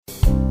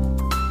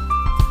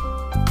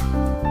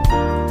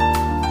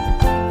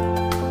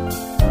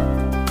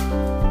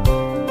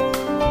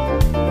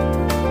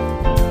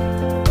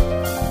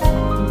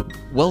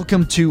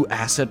Welcome to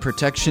Asset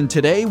Protection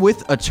Today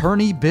with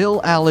attorney Bill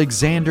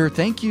Alexander.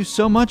 Thank you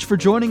so much for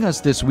joining us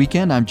this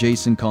weekend. I'm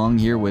Jason Kong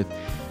here with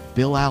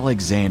Bill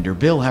Alexander.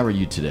 Bill, how are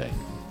you today?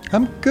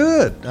 I'm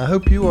good. I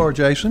hope you are,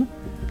 Jason.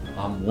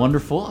 I'm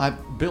wonderful.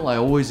 Bill, I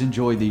always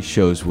enjoy these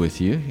shows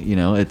with you. You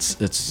know,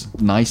 it's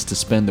nice to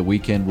spend the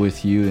weekend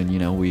with you,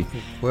 and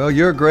Well,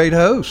 you're a great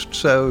host,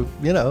 so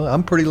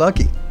I'm pretty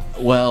lucky.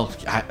 Well,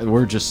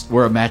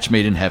 we're a match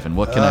made in heaven.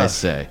 What can I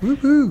say?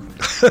 Woo-hoo.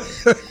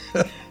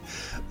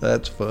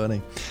 That's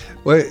funny.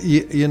 Well,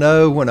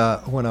 when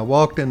I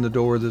walked in the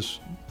door this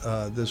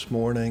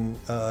morning,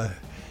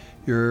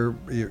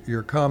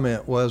 your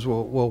comment was,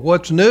 well,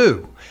 what's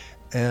new?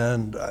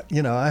 And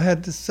I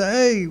had to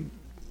say,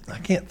 I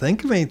can't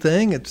think of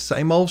anything. It's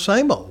same old,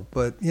 same old.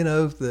 But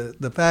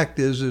the fact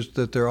is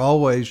that there are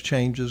always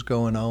changes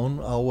going on,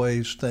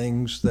 always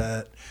things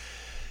that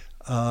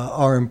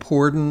are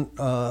important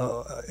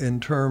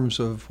in terms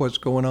of what's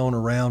going on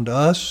around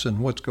us and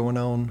what's going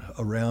on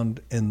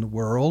around in the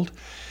world.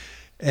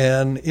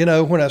 And,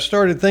 when I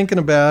started thinking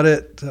about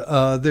it,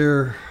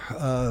 they're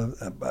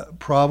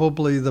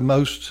probably the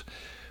most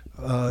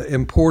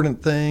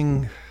important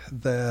thing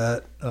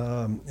that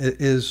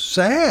is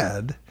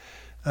sad.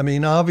 I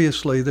mean,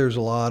 obviously, there's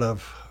a lot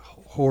of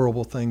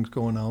horrible things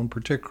going on,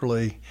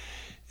 particularly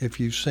if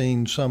you've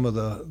seen some of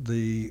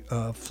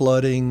the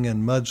flooding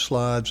and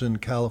mudslides in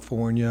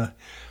California.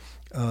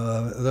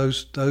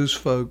 Those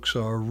folks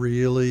are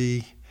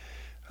really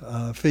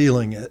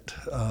feeling it.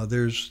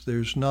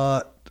 There's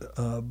not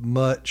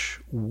much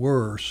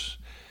worse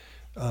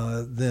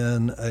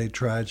than a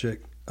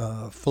tragic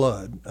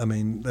flood. I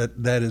mean,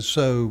 that is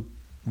so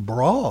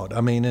broad.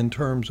 I mean, in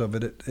terms of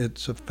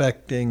it's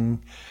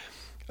affecting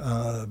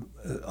so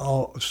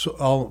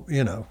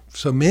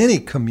many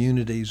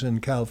communities in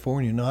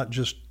California, not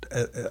just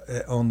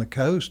on the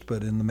coast,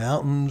 but in the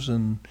mountains,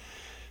 and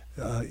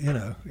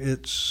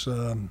it's.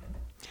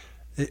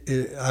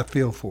 I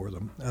feel for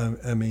them.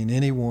 I mean,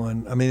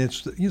 anyone. I mean,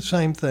 it's the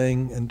same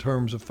thing in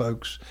terms of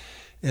folks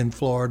in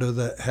Florida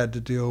that had to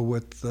deal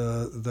with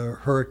the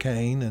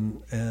hurricane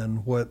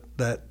and what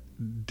that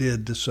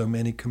did to so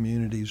many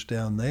communities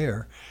down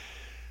there.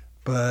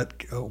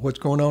 But what's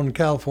going on in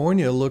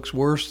California looks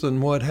worse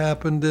than what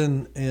happened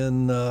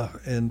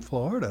in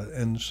Florida.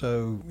 And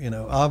so,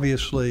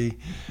 obviously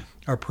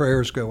our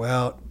prayers go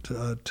out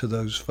to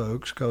those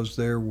folks, because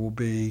there will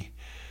be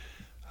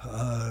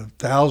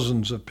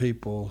thousands of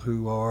people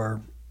who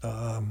are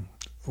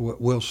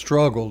will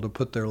struggle to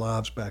put their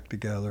lives back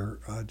together,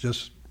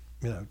 just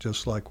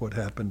like what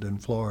happened in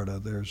Florida.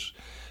 There's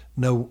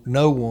no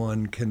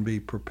one can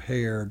be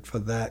prepared for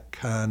that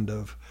kind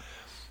of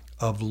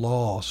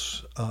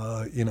loss.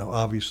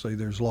 Obviously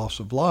there's loss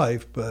of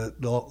life,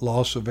 but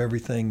loss of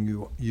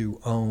everything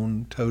you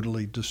own,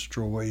 totally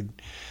destroyed.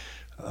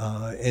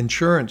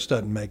 Insurance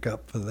doesn't make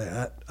up for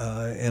that,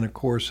 and of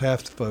course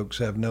half the folks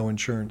have no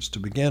insurance to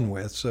begin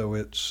with. So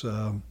it's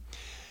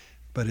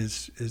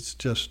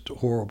just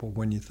horrible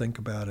when you think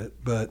about it.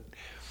 But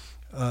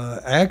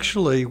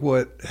actually,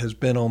 what has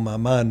been on my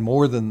mind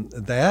more than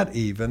that,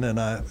 even, and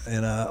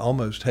I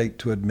almost hate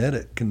to admit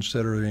it,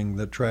 considering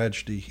the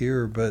tragedy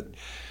here, but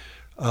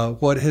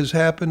what has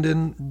happened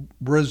in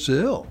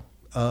Brazil.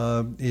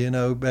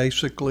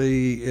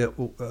 Basically,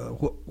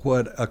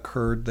 what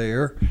occurred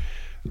there.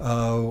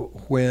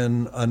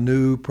 When a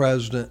new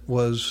president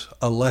was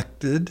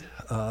elected,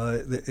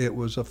 it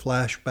was a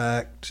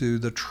flashback to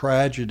the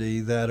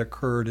tragedy that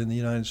occurred in the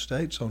United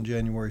States on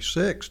January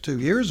 6th, 2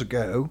 years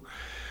ago,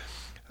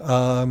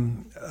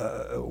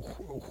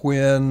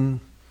 when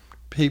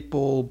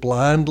people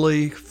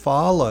blindly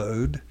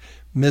followed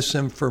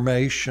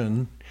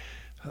misinformation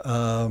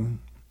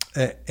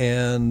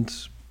and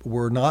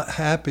were not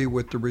happy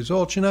with the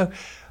results.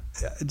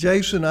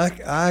 Jason,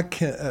 I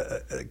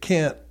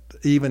can't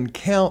even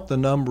count the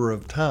number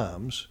of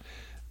times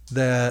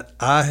that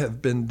I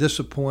have been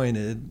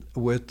disappointed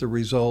with the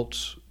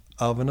results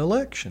of an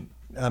election.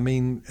 I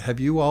mean, have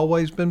you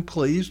always been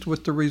pleased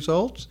with the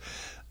results?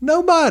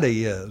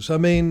 Nobody is. I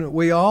mean,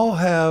 we all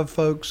have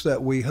folks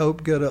that we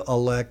hope get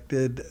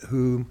elected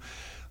who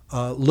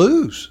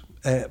lose.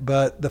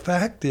 But the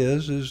fact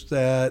is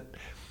that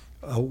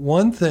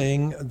one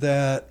thing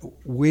that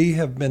we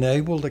have been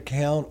able to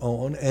count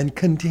on and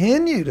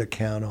continue to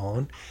count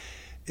on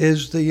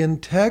is the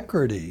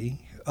integrity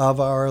of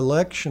our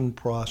election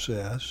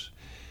process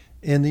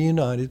in the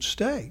United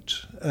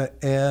States.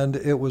 And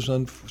it was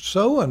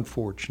so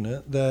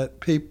unfortunate that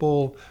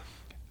people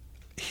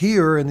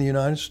here in the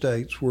United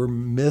States were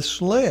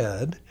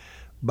misled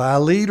by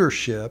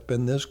leadership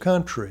in this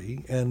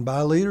country, and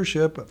by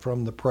leadership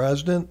from the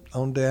president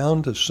on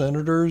down to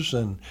senators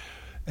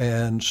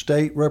and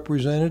state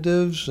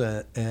representatives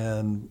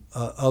and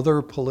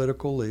other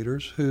political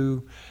leaders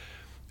who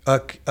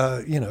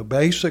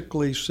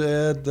basically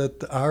said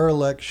that our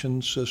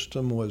election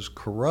system was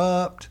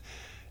corrupt.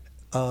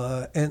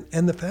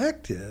 And the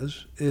fact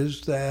is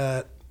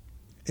that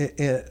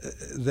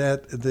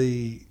that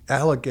the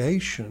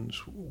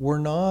allegations were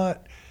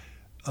not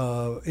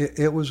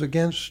It was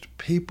against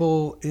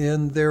people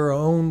in their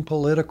own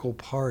political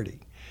party.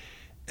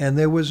 And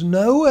there was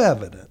no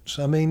evidence.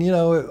 I mean,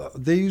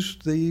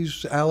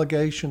 these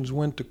allegations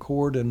went to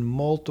court in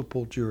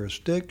multiple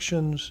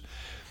jurisdictions,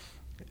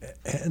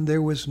 and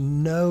there was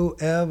no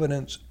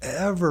evidence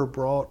ever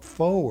brought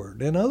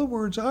forward. In other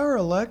words, our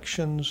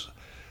elections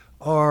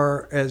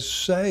are as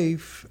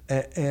safe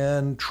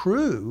and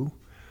true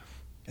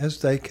as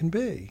they can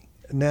be.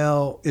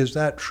 Now, is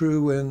that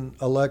true in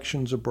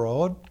elections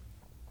abroad?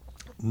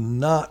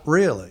 Not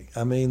really.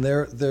 I mean,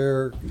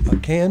 there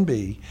can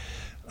be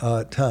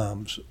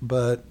times,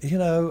 but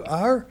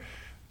our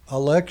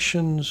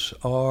elections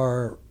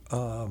are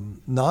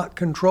not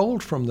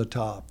controlled from the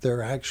top.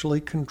 They're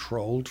actually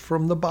controlled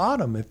from the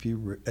bottom. If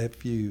you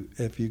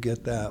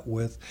get that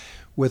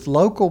with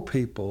local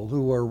people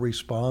who are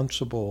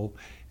responsible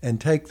and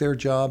take their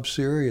job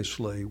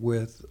seriously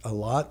with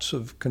lots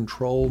of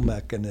control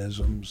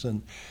mechanisms.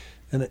 And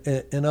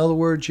in other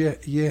words,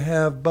 you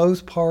have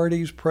both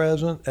parties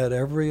present at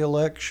every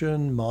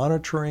election,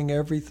 monitoring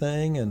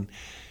everything, and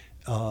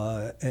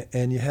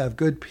you have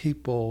good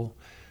people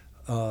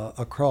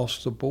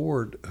across the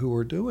board who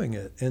are doing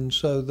it. And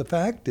so the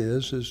fact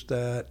is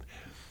that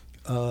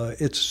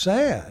it's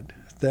sad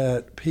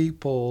that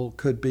people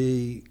could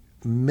be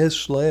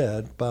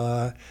misled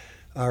by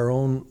our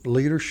own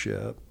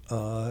leadership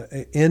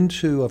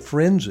into a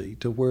frenzy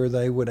to where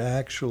they would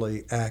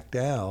actually act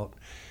out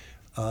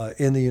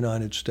in the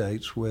United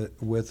States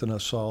with an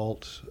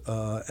assault,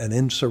 an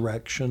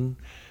insurrection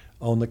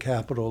on the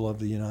Capitol of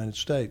the United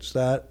States.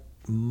 That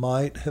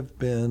might have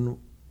been,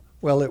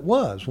 well, it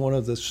was one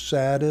of the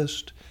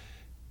saddest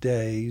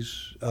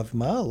days of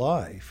my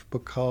life,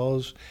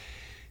 because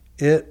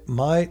it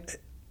might,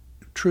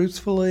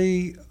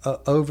 truthfully,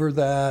 over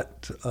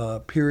that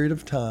period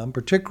of time,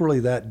 particularly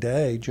that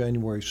day,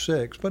 January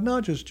 6th, but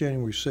not just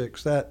January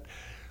 6th, that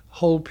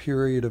whole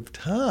period of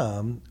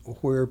time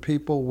where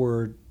people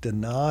were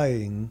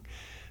denying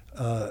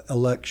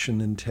election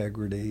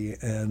integrity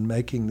and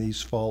making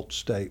these false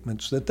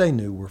statements that they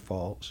knew were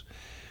false.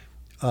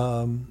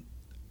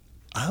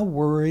 I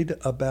worried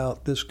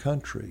about this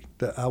country.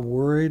 I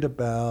worried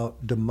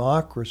about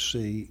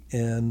democracy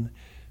in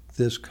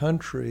this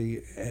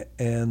country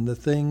and the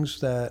things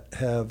that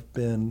have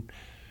been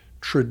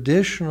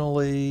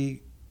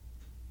traditionally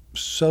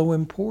so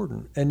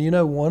important. And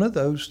one of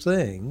those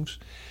things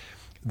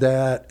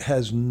that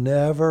has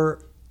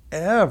never,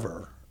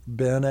 ever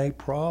been a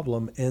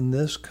problem in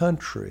this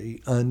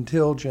country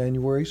until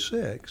January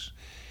 6th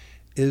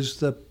is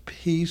the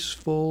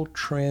peaceful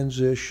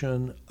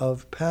transition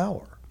of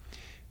power.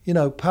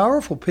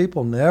 Powerful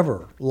people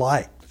never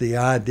like the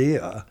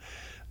idea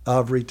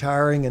of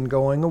retiring and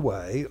going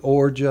away,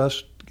 or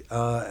just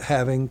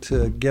having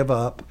to give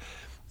up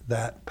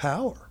that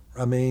power.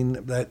 I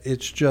mean, that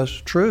it's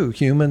just true.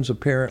 Humans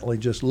apparently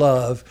just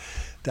love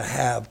to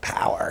have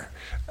power.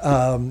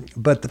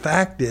 But the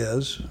fact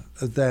is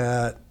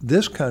that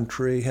this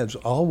country has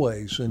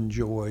always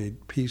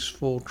enjoyed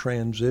peaceful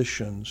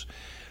transitions,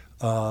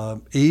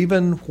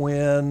 even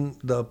when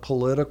the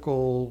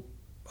political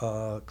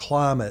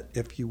climate,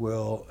 if you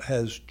will,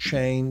 has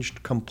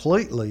changed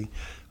completely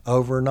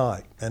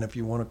overnight. And if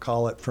you want to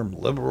call it from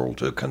liberal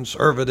to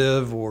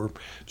conservative or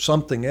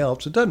something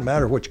else, it doesn't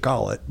matter what you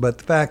call it. But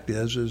the fact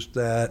is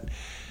that,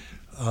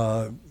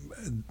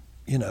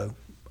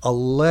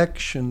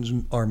 elections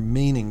are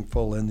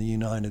meaningful in the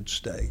United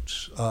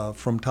States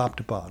from top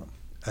to bottom.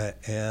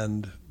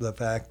 And the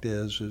fact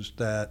is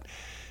that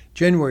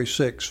January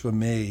 6th for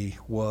me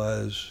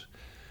was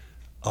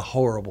a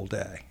horrible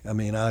day. I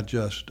mean, I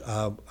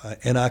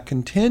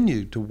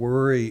continue to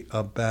worry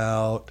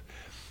about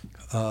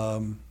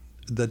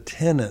the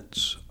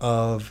tenets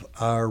of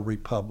our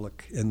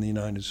republic in the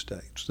United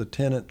States, the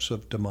tenets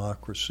of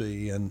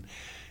democracy and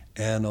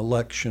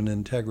election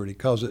integrity,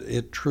 because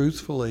it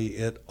truthfully,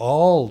 it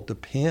all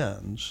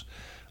depends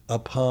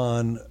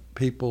upon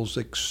people's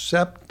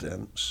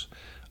acceptance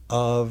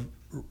of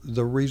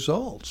the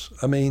results.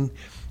 I mean,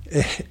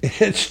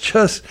 it's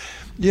just,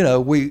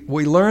 we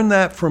learn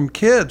that from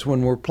kids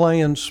when we're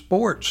playing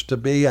sports, to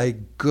be a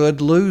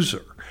good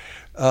loser.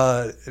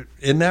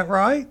 Isn't that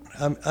right?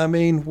 I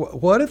mean,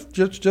 what if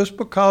just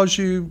because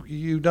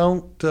you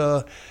don't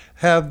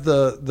have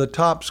the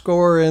top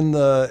score in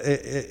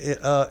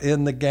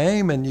the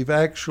game, and you've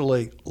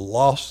actually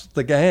lost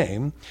the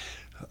game,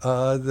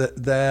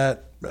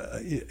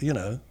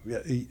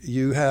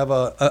 you have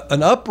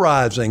an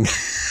uprising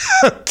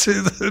to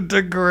the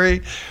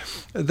degree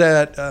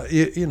that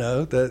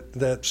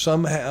that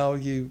somehow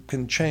you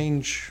can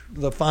change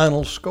the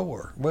final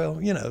score. Well,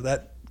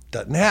 that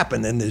doesn't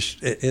happen in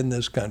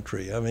this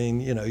country. I mean,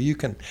 you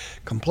can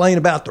complain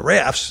about the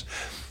refs,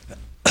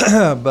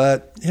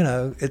 but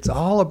it's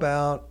all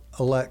about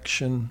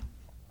election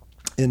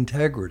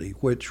integrity,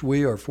 which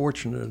we are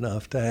fortunate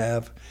enough to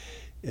have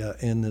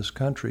in this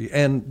country.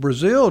 And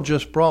Brazil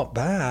just brought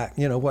back,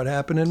 what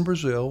happened in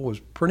Brazil was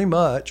pretty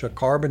much a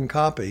carbon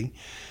copy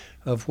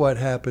of what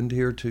happened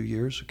here 2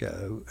 years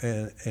ago,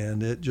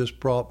 and it just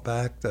brought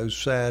back those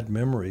sad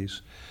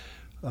memories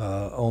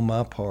on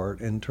my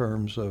part in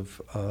terms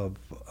of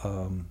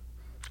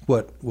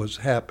what was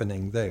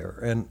happening there.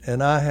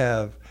 And I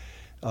have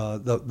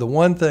the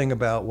one thing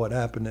about what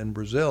happened in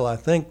Brazil, I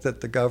think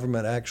that the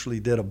government actually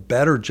did a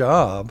better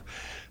job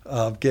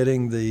of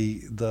getting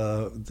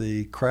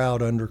the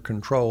crowd under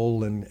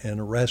control and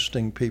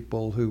arresting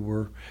people who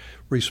were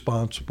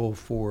responsible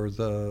for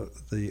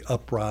the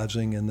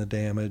uprising and the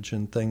damage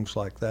and things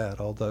like that,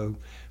 although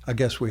I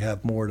guess we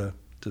have more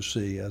to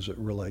see as it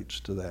relates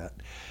to that.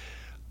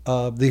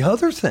 The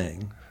other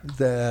thing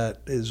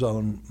that is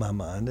on my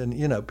mind,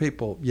 and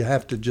people, you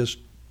have to just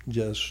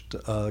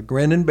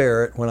grin and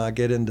bear it when I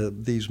get into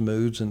these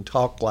moods and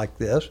talk like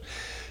this,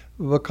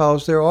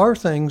 because there are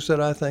things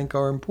that I think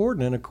are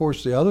important. And of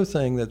course, the other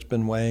thing that's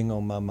been weighing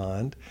on my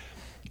mind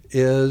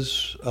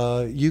is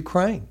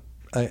Ukraine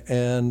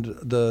and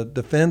the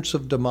defense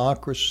of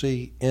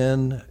democracy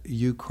in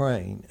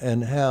Ukraine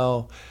and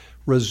how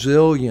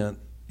resilient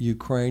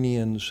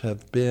Ukrainians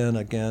have been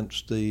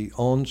against the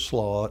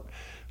onslaught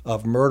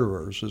of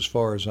murderers, as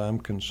far as I'm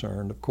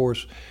concerned. Of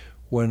course,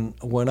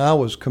 when I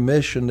was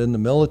commissioned in the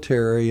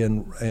military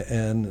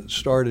and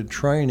started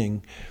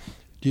training,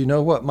 do you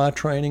know what my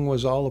training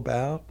was all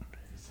about?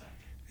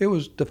 It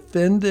was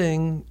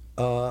defending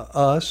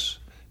us,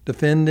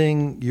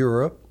 defending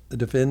Europe,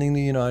 defending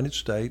the United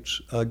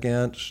States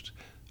against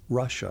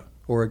Russia,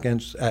 or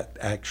against,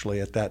 actually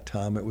at that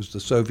time, it was the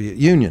Soviet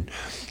Union.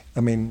 I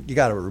mean, you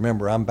got to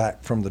remember, I'm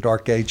back from the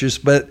Dark Ages,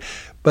 but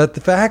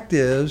the fact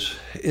is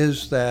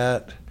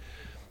that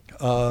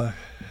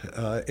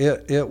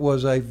it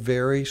was a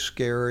very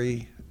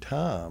scary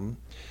time.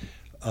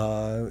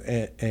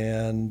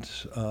 One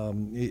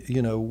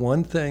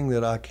thing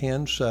that I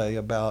can say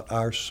about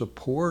our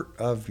support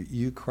of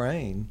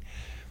Ukraine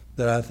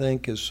that I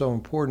think is so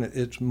important,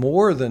 it's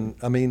more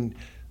than,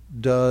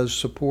 does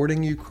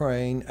supporting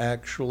Ukraine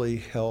actually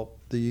help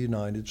the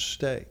United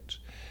States?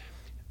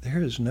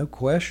 There is no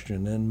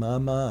question in my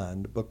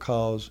mind,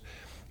 because,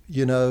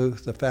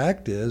 the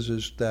fact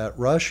is that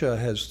Russia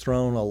has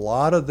thrown a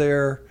lot of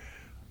their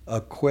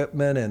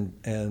equipment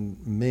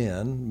and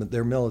men,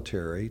 their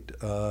military,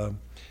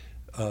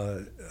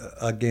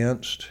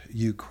 against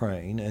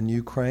Ukraine, and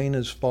Ukraine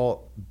has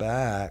fought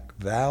back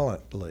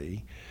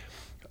valiantly.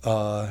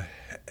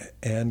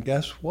 And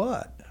guess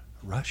what?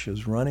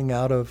 Russia's running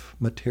out of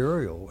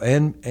material,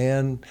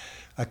 and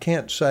I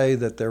can't say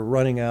that they're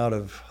running out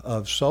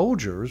of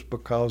soldiers,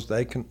 because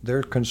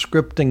they're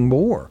conscripting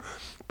more.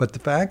 But the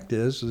fact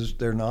is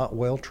they're not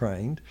well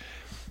trained,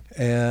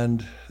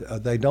 and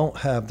they don't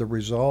have the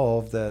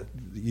resolve that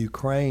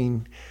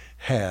Ukraine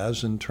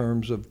has in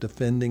terms of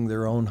defending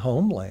their own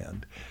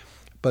homeland.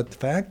 But the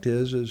fact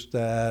is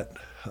that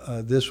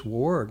this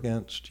war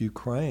against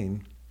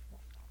Ukraine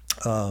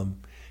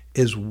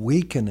is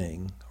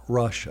weakening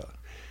Russia.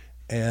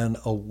 And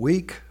a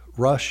weak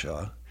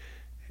Russia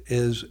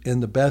is in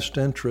the best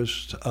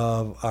interest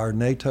of our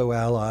NATO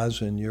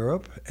allies in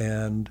Europe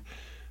and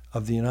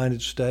of the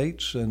United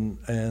States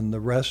and the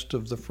rest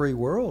of the free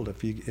world,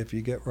 if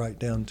you get right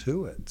down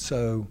to it.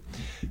 So,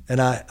 and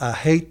I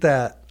hate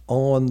that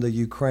on the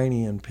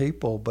Ukrainian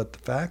people, but the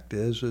fact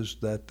is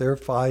that they're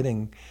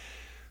fighting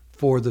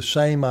for the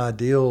same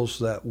ideals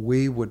that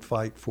we would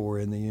fight for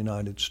in the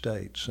United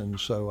States. And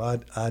so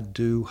I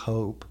do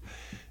hope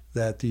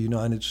that the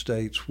United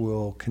States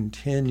will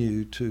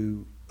continue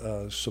to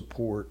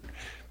support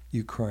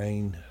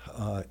Ukraine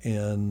to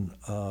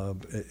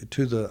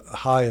the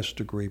highest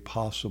degree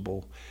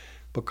possible,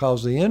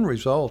 because the end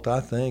result, I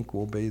think,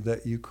 will be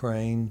that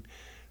Ukraine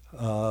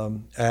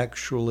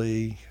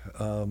actually,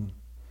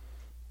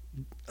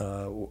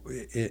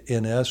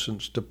 in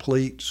essence,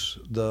 depletes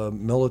the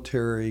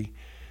military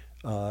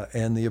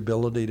and the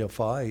ability to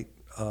fight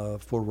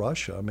for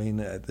Russia. I mean,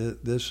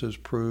 this has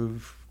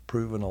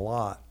proven a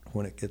lot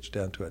when it gets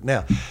down to it.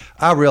 Now,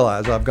 I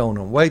realize I've gone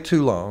on way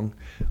too long.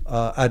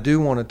 I do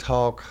want to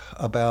talk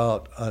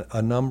about a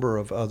number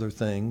of other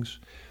things.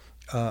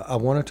 I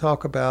want to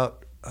talk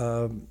about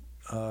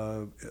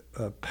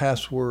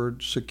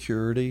password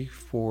security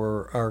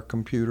for our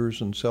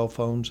computers and cell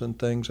phones and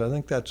things. I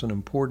think that's an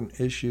important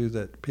issue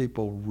that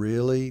people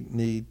really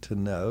need to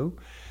know.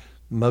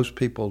 Most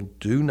people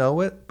do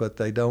know it, but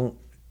they don't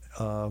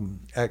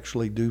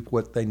actually do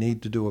what they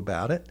need to do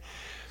about it.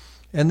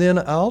 And then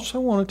I also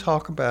want to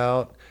talk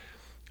about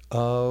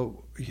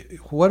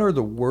what are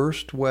the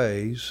worst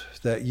ways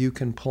that you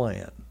can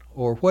plan,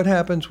 or what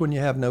happens when you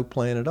have no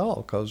plan at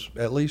all, because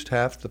at least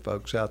half the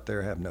folks out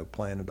there have no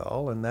plan at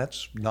all, and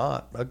that's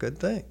not a good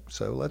thing.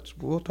 So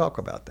we'll talk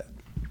about that.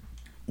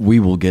 We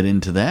will get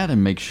into that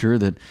and make sure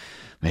that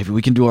maybe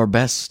we can do our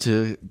best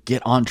to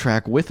get on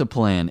track with a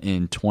plan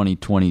in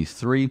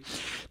 2023.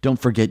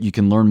 Don't forget, you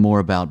can learn more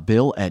about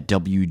Bill at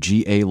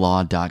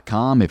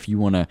WGALaw.com if you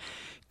want to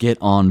get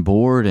on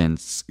board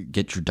and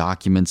get your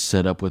documents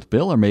set up with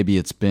Bill, or maybe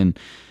it's been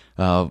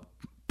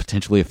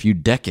potentially a few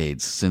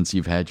decades since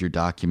you've had your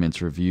documents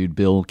reviewed.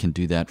 Bill can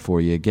do that for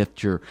you.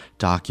 Get your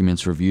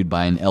documents reviewed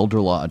by an elder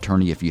law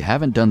attorney. If you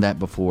haven't done that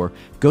before,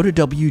 go to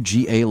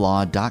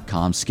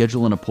WGALaw.com,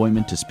 schedule an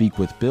appointment to speak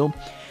with Bill.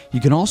 You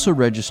can also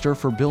register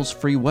for Bill's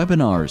free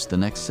webinars. The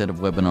next set of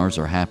webinars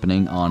are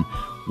happening on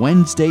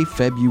Wednesday,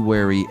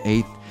 February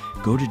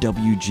 8th. Go to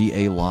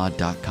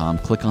WGALaw.com,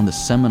 click on the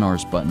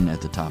seminars button at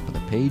the top of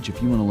the page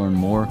if you want to learn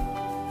more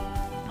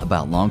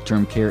about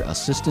long-term care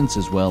assistance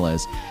as well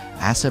as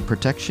asset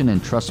protection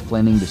and trust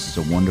planning. This is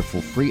a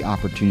wonderful free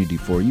opportunity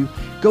for you.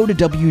 Go to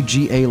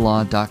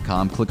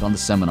WGALaw.com, click on the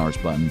seminars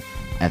button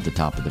at the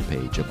top of the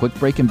page. A quick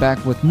break and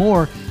back with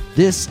more.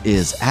 This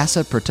is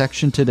Asset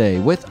Protection Today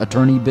with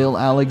Attorney Bill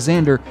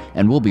Alexander,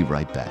 and we'll be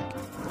right back.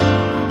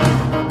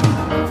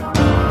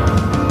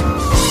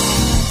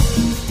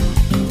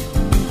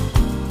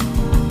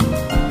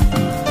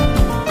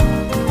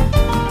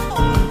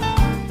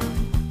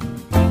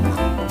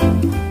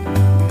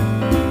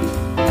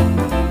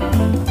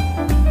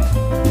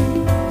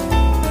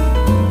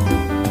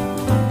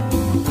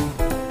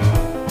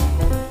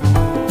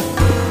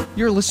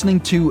 You're listening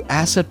to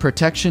Asset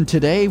Protection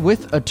Today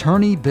with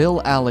Attorney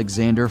Bill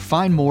Alexander.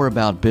 Find more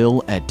about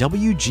Bill at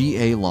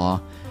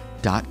WGALaw.com.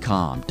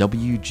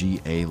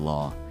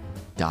 WGALaw.com.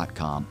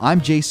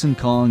 I'm Jason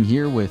Kong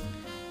here with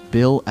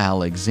Bill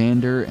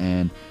Alexander.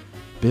 And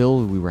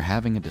Bill, we were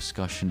having a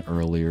discussion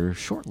earlier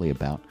shortly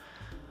about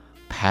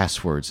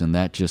passwords, and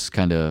that just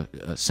kind of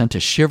sent a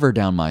shiver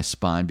down my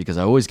spine because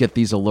I always get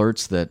these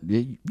alerts that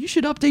you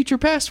should update your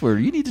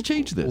password. You need to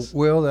change this.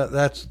 Well,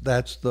 that's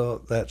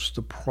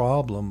the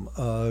problem.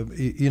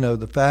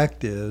 The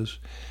fact is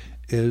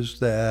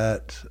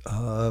that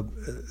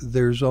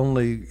there's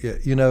only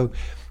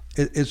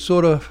it's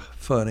sort of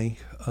funny,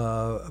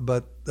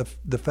 but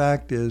the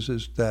fact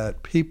is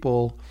that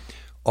people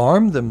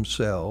arm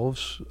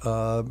themselves.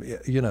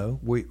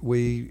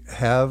 We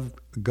have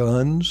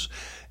guns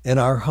in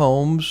our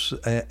homes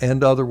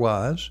and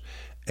otherwise,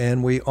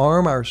 and we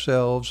arm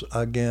ourselves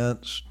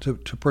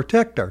to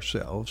protect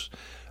ourselves.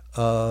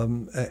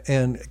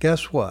 And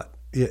guess what?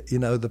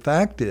 The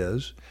fact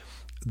is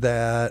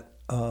that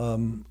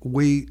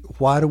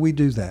why do we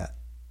do that?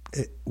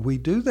 We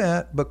do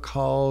that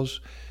because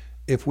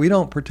if we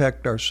don't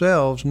protect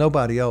ourselves,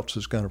 nobody else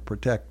is going to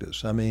protect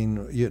us. I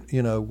mean,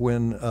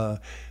 when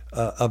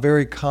a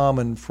very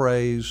common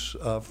phrase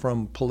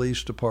from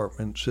police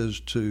departments is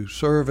to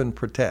serve and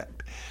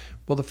protect.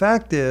 Well, the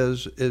fact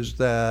is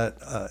that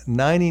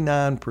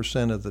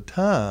 99% of the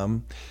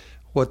time,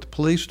 what the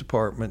police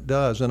department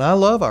does, and I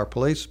love our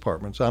police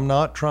departments. I'm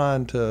not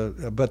trying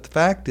to, but the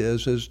fact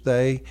is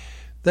they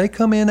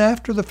come in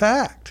after the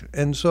fact,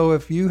 and so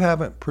if you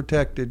haven't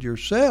protected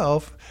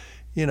yourself,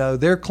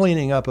 they're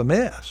cleaning up a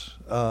mess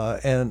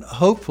and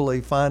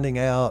hopefully finding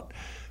out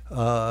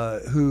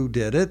who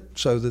did it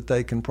so that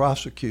they can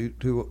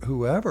prosecute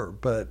whoever.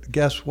 But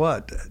guess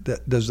what?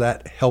 Does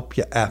that help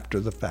you after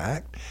the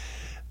fact?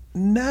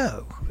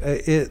 No,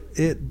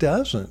 it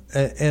doesn't.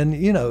 And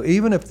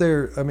even if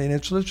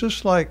it's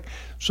just like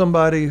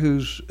somebody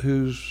who's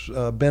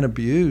been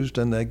abused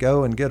and they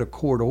go and get a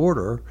court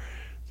order.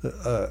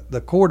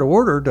 The court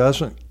order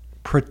doesn't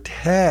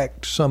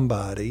protect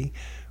somebody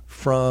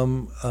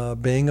from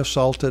being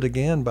assaulted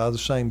again by the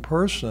same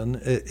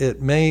person.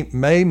 It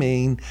may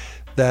mean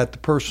that the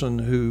person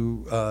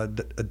who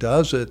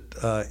does it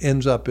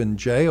ends up in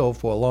jail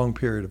for a long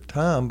period of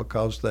time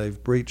because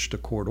they've breached a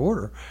court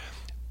order,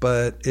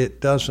 but it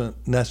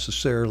doesn't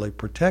necessarily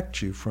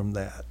protect you from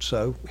that.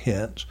 So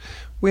hence,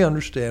 we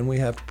understand we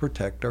have to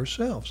protect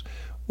ourselves.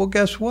 Well,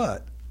 guess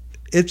what?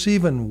 It's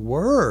even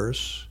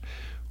worse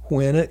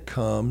when it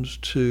comes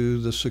to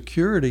the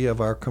security of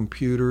our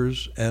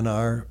computers and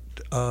our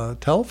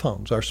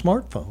telephones, our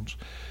smartphones.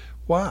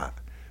 Why?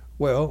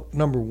 Well,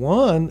 number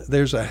one,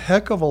 there's a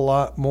heck of a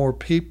lot more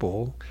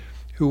people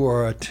who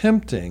are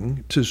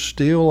attempting to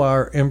steal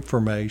our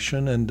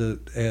information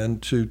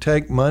and to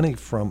take money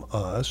from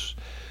us,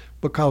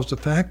 because the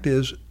fact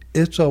is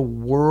it's a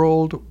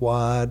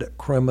worldwide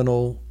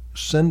criminal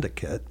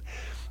syndicate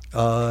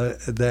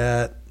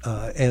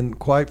and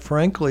quite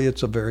frankly,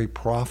 it's a very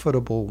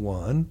profitable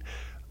one.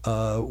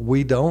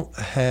 We don't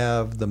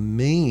have the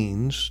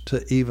means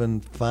to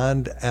even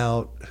find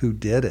out who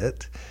did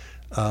it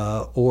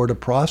or to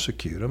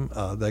prosecute them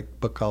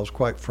because,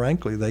 quite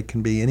frankly, they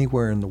can be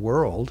anywhere in the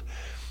world.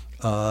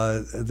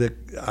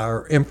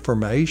 Our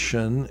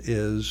information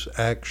is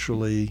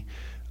actually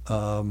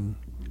bought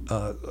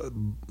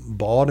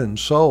and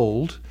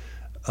sold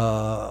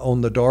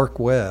on the dark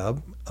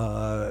web.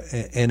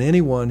 And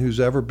anyone who's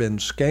ever been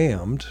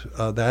scammed,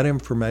 that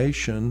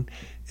information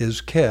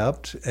is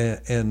kept.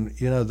 And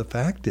the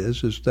fact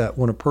is that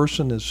when a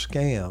person is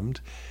scammed,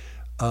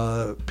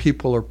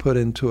 people are put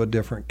into a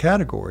different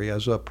category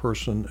as a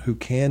person who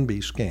can be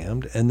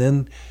scammed. And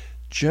then,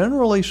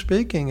 generally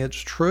speaking, it's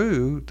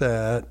true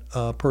that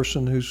a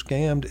person who's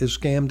scammed is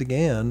scammed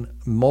again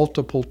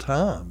multiple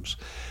times.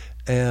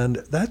 And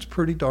that's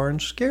pretty darn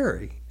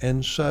scary.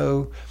 And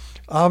so,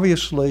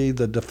 obviously,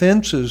 the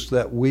defenses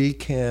that we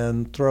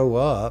can throw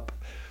up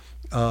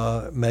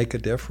make a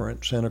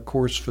difference. And of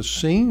course, for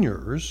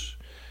seniors,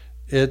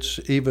 it's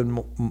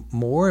even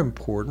more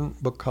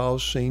important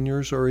because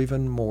seniors are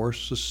even more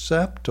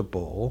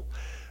susceptible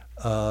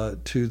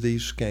to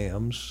these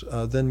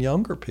scams than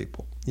younger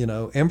people. You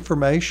know,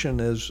 information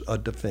is a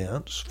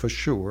defense for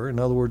sure. In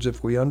other words,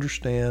 if we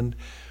understand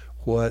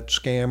what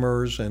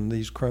scammers and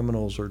these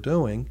criminals are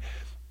doing,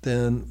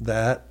 then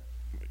that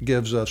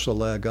gives us a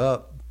leg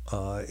up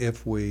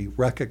if we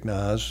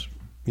recognize,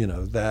 you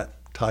know, that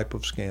type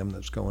of scam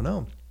that's going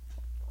on.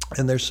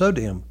 And they're so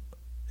damn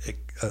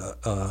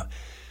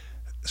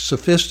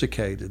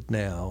sophisticated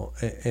now,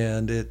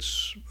 and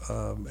it's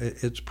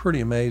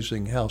pretty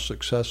amazing how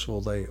successful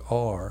they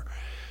are.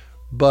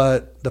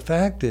 But the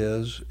fact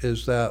is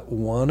that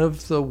one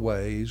of the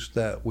ways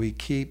that we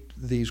keep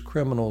these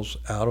criminals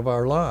out of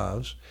our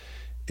lives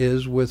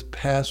is with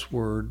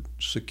password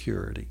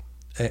security.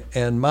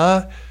 And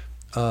my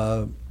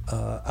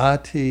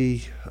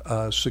IT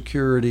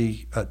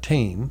security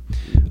team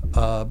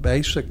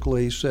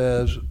basically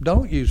says,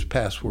 don't use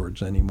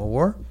passwords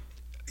anymore.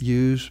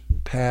 Use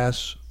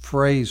pass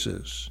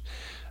phrases,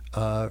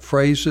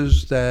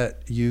 phrases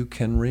that you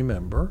can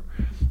remember.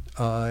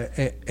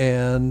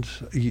 And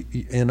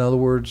in other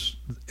words,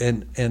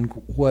 and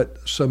what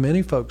so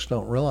many folks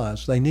don't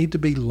realize, they need to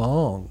be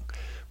long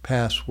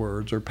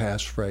passwords or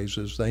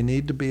passphrases. They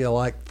need to be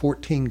like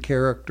 14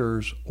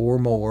 characters or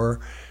more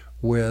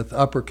with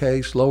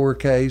uppercase,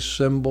 lowercase,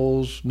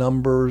 symbols,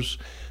 numbers,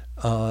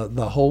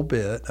 the whole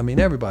bit. I mean,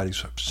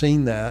 everybody's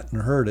seen that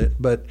and heard it,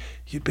 but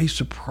you'd be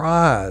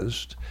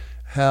surprised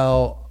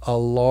how a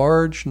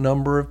large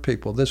number of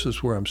people, this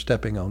is where I'm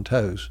stepping on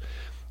toes,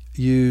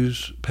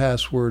 use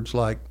passwords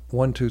like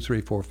 1, 2,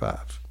 3, 4,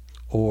 5,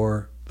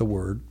 or the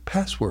word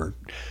password,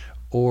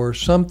 or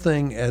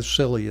something as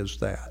silly as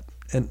that.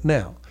 And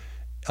now,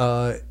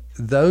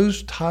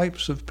 those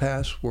types of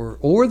password,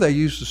 or they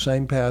use the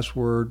same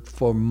password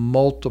for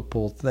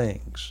multiple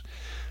things.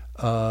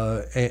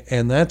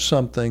 And that's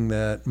something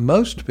that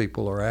most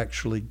people are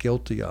actually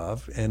guilty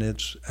of, and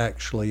it's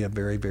actually a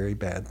very, very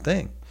bad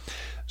thing.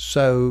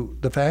 So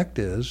the fact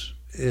is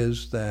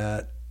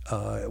that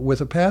with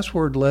a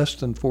password less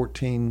than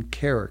 14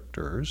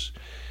 characters,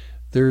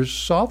 there's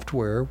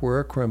software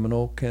where a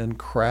criminal can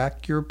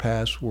crack your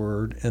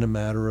password in a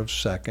matter of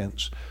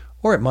seconds,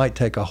 or it might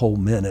take a whole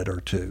minute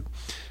or two.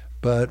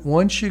 But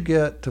once you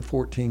get to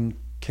 14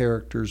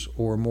 characters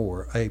or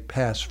more, a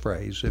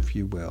passphrase, if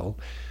you will,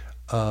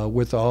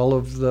 with all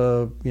of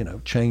the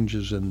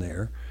changes in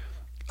there,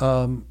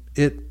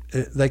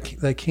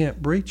 they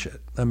can't breach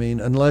it. I mean,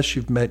 unless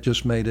you've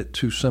just made it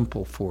too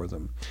simple for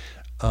them.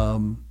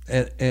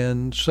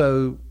 And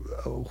so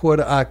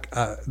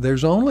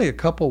there's only a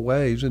couple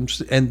ways, and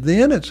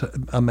then it's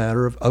a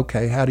matter of,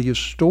 okay, how do you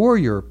store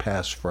your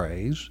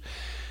passphrase?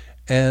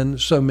 And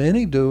so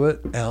many do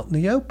it out in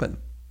the open.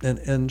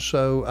 And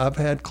so I've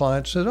had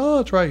clients say,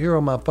 oh, it's right here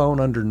on my phone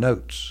under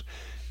notes,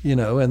 and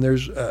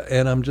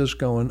and I'm just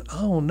going,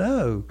 oh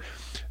no.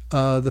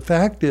 The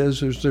fact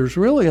is there's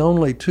really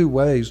only two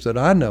ways that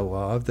I know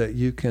of that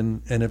you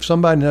can, and if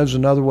somebody knows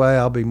another way,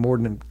 I'll be more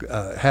than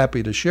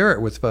happy to share it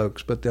with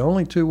folks. But the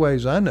only two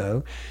ways I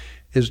know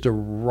is to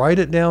write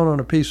it down on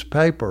a piece of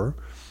paper,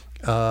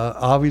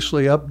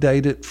 obviously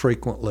update it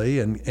frequently,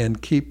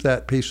 and keep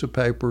that piece of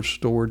paper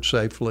stored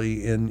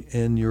safely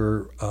in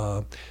your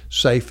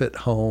safe at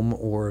home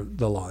or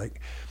the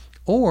like.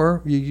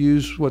 Or you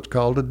use what's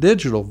called a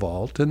digital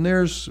vault, and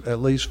there's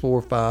at least 4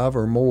 or 5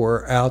 or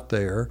more out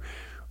there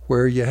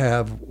where you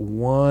have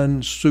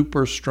one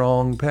super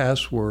strong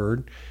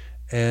password,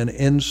 and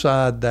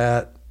inside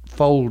that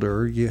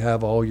folder you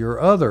have all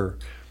your other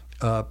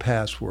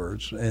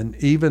passwords. And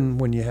even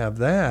when you have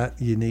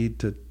that, you need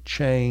to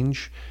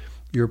change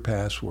your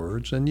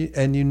passwords, and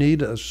you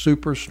need a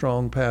super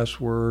strong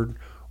password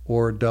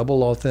or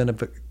double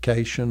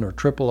authentication or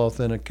triple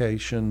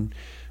authentication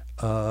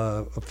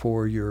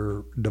for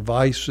your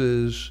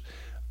devices.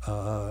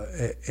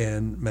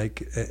 And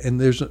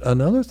there's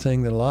another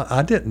thing that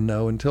I didn't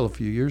know until a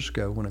few years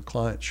ago when a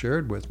client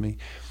shared with me,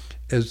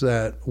 is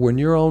that when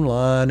you're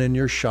online and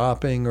you're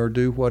shopping or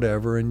do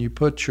whatever, and you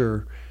put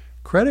your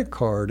credit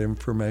card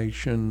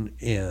information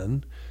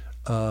in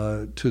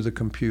to the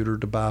computer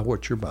to buy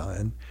what you're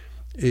buying,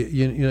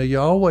 you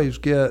always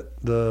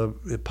get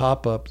the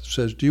pop-up that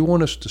says, do you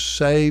want us to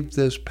save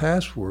this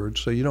password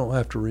so you don't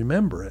have to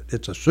remember it?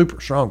 It's a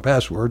super strong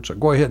password, so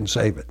go ahead and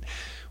save it.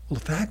 Well,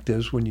 the fact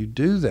is, when you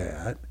do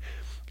that,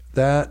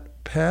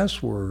 that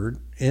password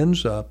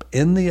ends up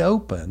in the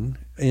open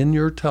in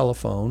your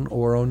telephone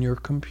or on your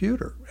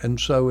computer. And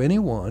so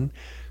anyone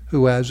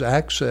who has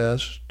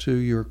access to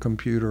your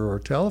computer or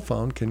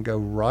telephone can go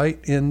right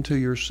into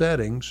your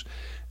settings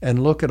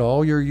and look at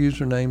all your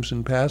usernames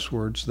and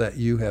passwords that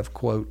you have,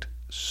 quote,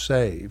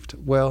 saved.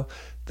 Well,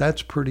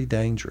 that's pretty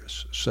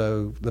dangerous.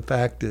 So the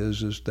fact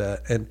is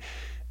that,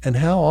 and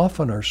how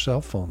often are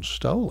cell phones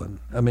stolen?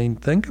 I mean,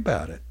 think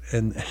about it.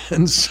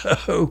 And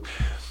so,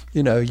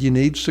 you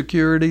need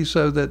security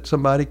so that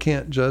somebody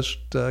can't just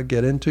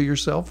get into your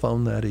cell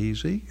phone that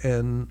easy.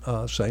 And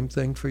same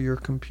thing for your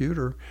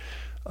computer,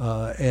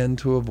 and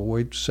to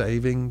avoid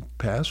saving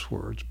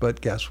passwords.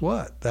 But guess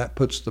what? That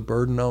puts the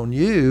burden on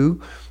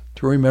you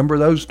to remember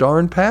those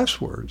darn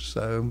passwords.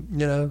 So,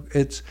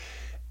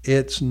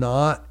 it's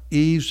not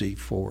easy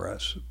for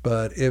us.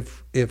 But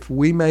if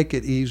we make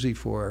it easy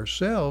for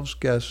ourselves,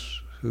 guess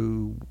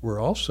who we're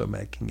also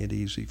making it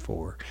easy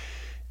for?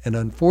 And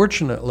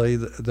unfortunately,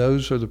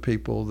 those are the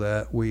people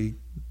that we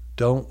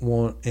don't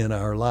want in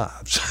our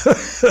lives.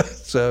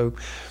 So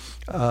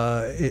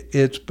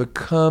it's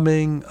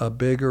becoming a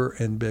bigger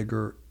and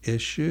bigger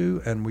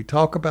issue. And we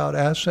talk about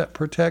asset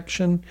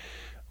protection.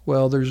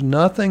 Well, there's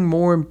nothing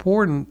more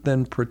important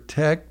than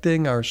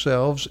protecting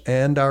ourselves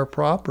and our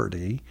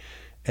property.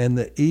 And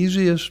the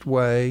easiest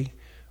way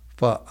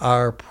for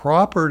our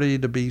property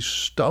to be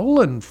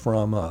stolen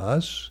from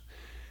us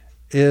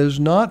is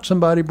not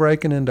somebody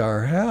breaking into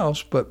our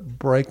house, but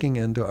breaking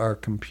into our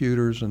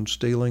computers and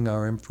stealing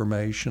our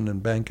information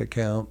and bank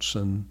accounts,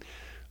 and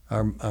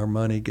our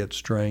money gets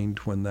drained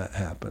when that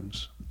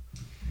happens.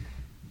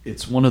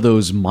 It's one of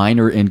those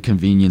minor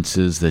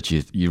inconveniences that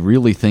you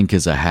really think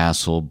is a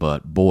hassle,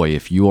 but boy,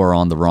 if you are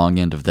on the wrong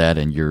end of that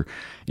and your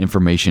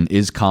information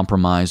is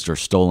compromised or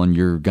stolen,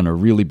 you're going to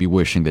really be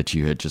wishing that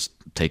you had just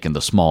taken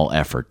the small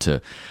effort to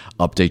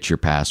update your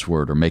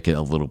password or make it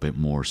a little bit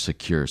more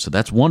secure. So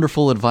that's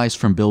wonderful advice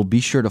from Bill. Be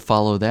sure to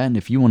follow that. And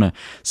if you want to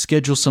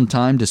schedule some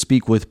time to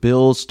speak with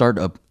Bill, start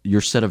up your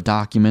set of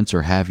documents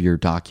or have your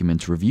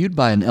documents reviewed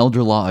by an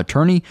elder law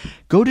attorney,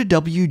 go to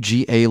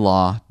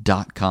WGAlaw.com.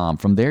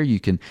 From there,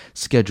 you can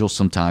schedule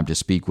some time to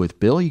speak with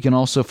Bill. You can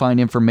also find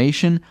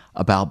information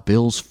about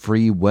Bill's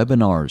free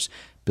webinars.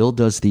 Bill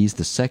does these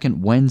the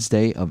second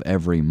Wednesday of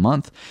every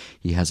month.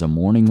 He has a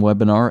morning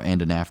webinar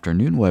and an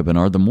afternoon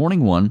webinar. The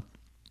morning one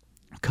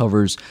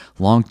covers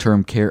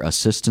long-term care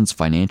assistance,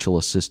 financial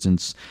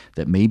assistance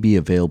that may be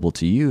available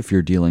to you if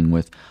you're dealing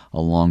with a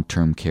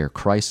long-term care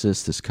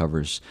crisis. This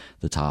covers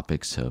the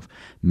topics of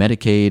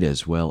Medicaid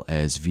as well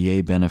as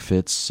VA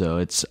benefits. So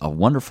it's a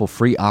wonderful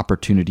free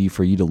opportunity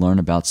for you to learn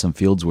about some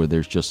fields where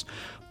there's just,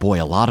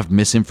 boy, a lot of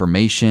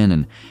misinformation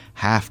and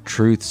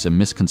half-truths and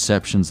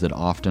misconceptions that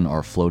often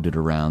are floated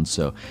around.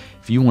 So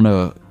if you want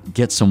to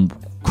get some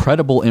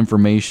credible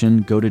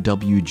information, go to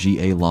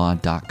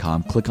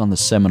WGAlaw.com, click on the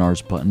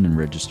seminars button and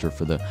register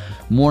for the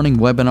morning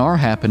webinar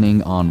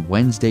happening on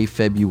Wednesday,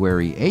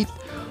 February 8th.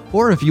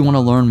 Or if you want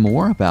to learn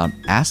more about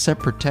asset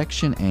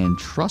protection and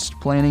trust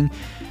planning,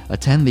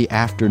 attend the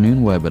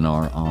afternoon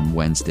webinar on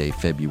Wednesday,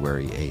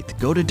 February 8th.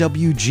 Go to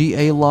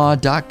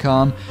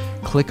WGAlaw.com,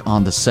 click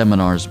on the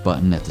seminars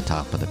button at the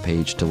top of the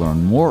page to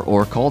learn more,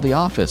 or call the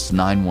office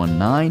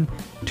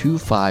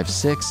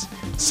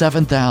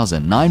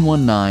 919-256-7000,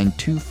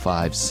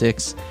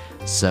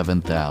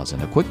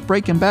 919-256-7000. A quick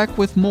break and back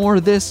with more.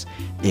 This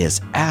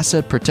is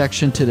Asset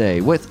Protection Today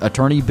with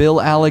attorney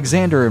Bill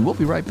Alexander, and we'll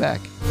be right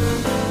back.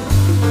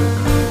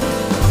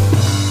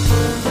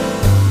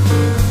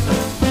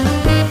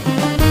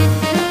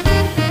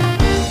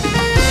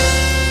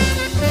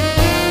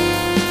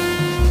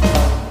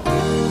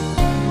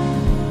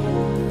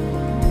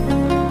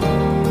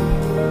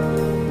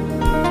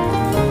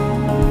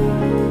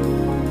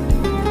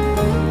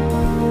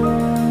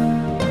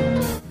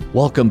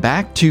 Welcome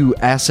back to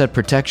Asset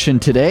Protection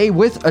Today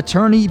with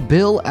attorney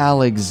Bill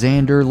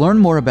Alexander. Learn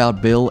more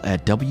about Bill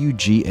at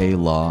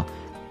WGAlaw.com.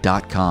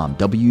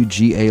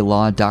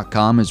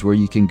 WGAlaw.com is where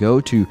you can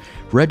go to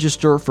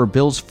register for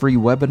Bill's free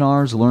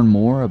webinars, learn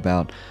more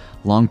about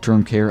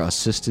long-term care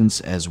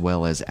assistance as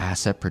well as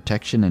asset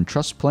protection and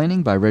trust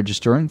planning by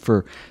registering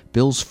for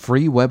Bill's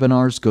free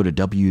webinars. Go to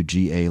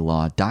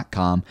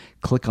WGAlaw.com,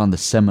 click on the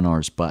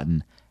seminars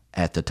button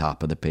at the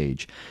top of the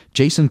page.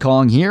 Jason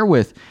Kong here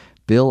with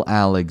Bill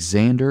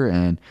Alexander.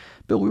 And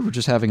Bill, we were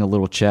just having a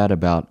little chat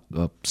about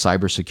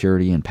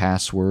cybersecurity and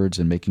passwords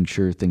and making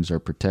sure things are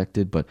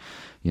protected. But,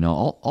 you know,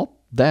 all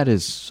that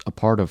is a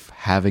part of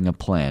having a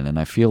plan. And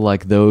I feel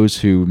like those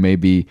who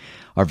maybe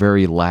are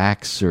very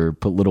lax or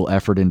put little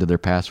effort into their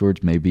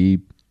passwords maybe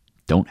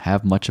don't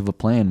have much of a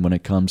plan when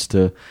it comes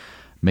to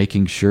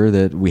making sure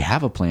that we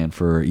have a plan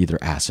for either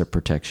asset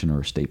protection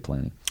or estate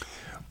planning.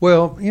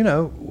 Well, you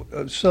know,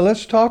 so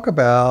let's talk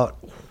about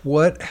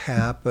what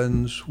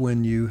happens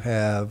when you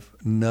have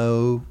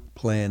no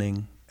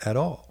planning at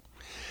all.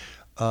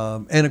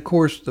 And of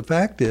course, the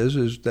fact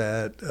is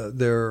that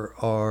there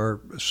are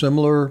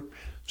similar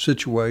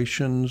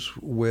situations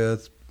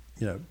with,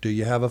 you know, do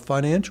you have a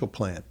financial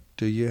plan?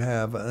 Do you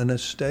have an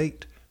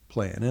estate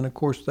plan? And of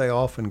course, they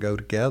often go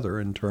together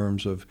in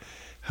terms of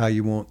how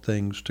you want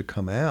things to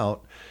come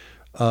out.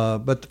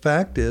 But the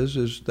fact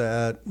is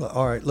that,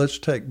 all right, let's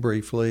take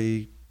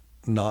briefly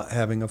not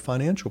having a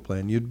financial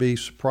plan. You'd be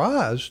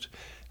surprised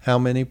how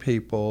many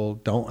people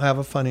don't have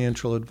a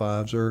financial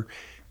advisor,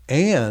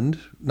 and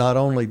not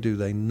only do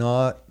they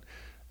not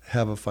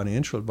have a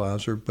financial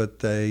advisor, but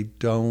they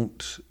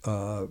don't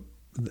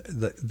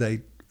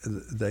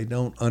they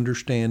don't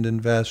understand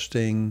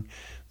investing.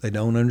 They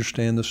don't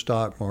understand the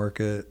stock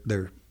market.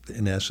 They're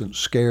in essence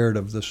scared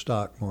of the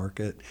stock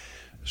market.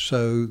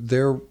 So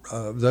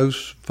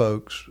those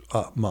folks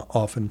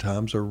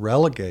oftentimes are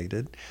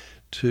relegated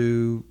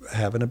to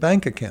having a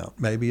bank account,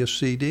 maybe a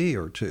CD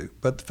or two.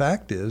 But the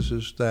fact is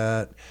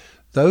that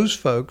those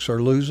folks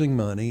are losing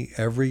money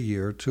every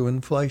year to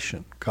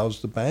inflation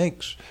because the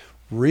banks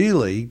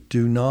really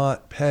do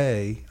not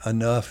pay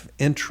enough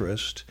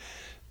interest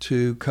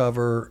to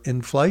cover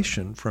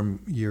inflation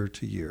from year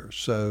to year.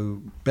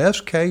 So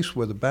best case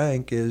with a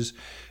bank is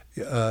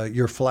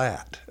you're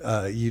flat.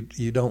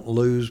 You don't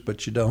lose,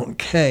 but you don't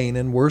gain.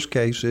 And worst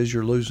case is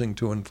you're losing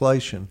to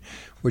inflation,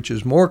 which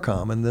is more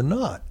common than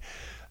not.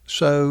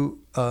 So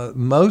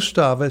most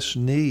of us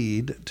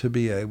need to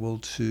be able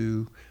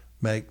to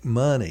make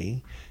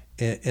money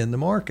in the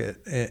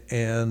market.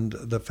 And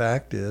the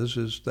fact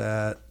is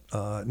that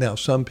now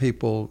some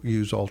people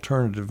use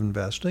alternative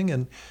investing,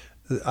 and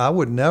I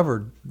would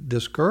never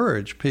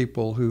discourage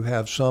people who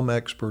have some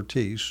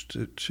expertise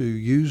to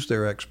use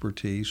their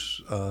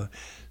expertise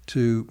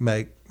to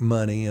make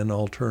money in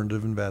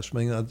alternative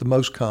investing. The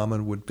most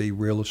common would be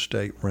real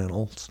estate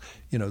rentals,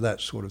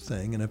 that sort of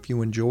thing. And if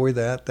you enjoy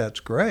that, that's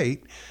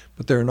great.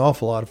 But there are an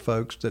awful lot of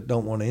folks that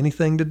don't want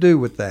anything to do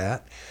with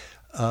that.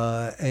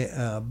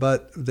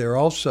 But they're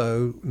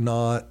also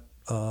not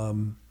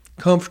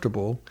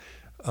comfortable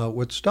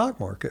with the stock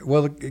market.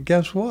 Well,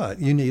 guess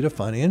what? You need a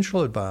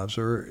financial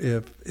advisor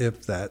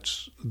if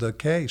that's the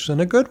case,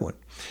 and a good one.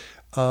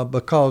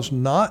 Because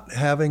not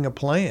having a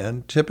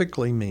plan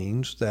typically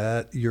means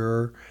that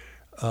you're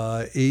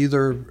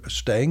either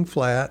staying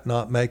flat,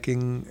 not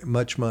making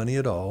much money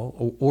at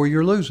all, or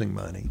you're losing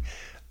money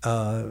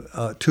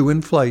to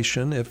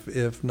inflation,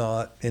 if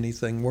not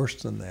anything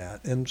worse than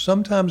that. And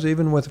sometimes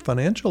even with a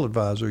financial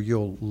advisor,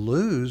 you'll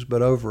lose,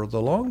 but over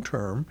the long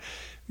term,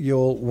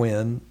 you'll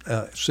win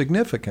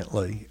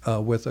significantly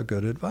with a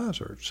good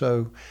advisor.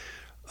 So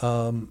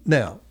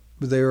now,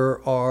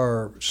 there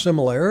are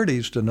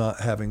similarities to not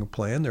having a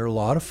plan. There are a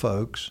lot of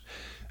folks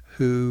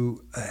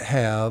who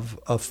have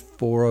a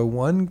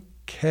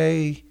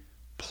 401k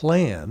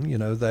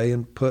plan. They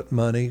put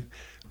money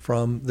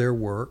from their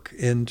work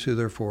into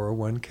their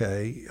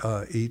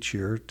 401k each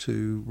year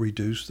to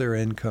reduce their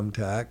income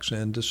tax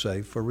and to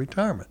save for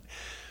retirement.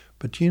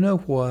 But you know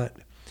what?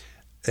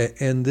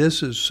 And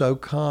this is so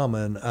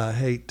common, I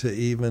hate to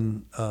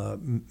even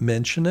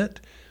mention it,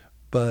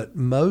 but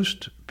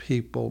most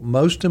people,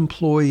 most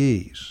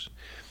employees,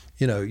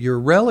 you're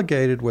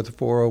relegated with a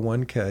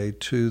 401k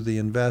to the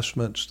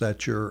investments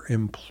that your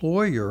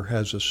employer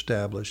has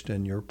established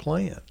in your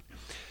plan.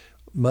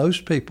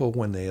 Most people,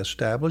 when they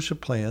establish a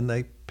plan,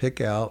 they pick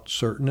out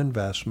certain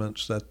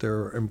investments that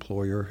their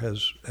employer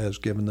has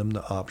given them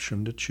the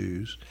option to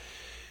choose.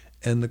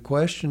 And the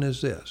question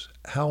is this: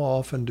 how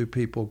often do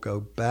people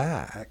go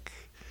back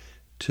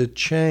to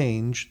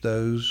change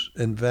those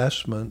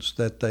investments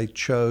that they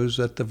chose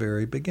at the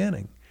very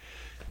beginning?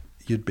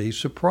 You'd be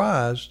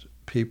surprised.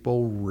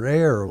 People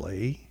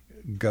rarely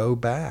go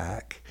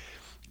back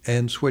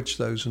and switch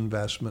those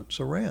investments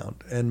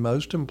around. And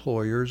most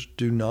employers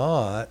do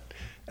not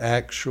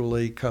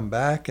actually come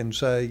back and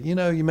say,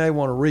 you may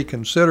want to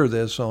reconsider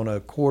this on a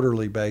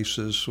quarterly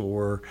basis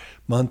or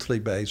monthly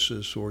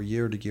basis or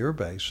year-to-year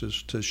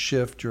basis to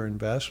shift your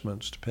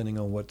investments depending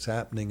on what's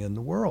happening in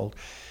the world.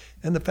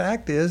 And the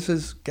fact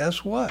is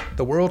guess what?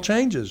 The world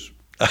changes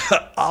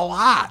a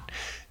lot.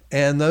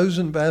 And those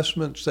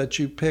investments that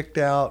you picked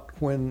out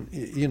when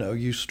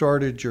you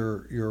started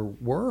your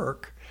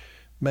work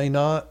may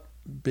not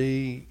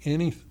be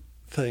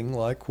anything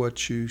like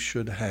what you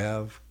should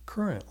have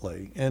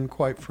currently. And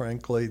quite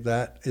frankly,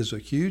 that is a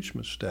huge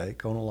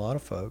mistake on a lot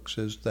of folks,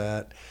 is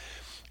that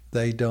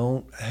they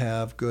don't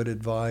have good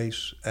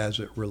advice as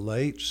it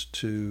relates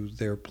to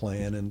their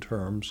plan in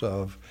terms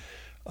of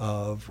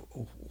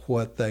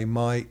what they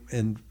might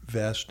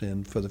invest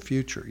in for the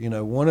future.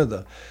 One of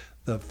the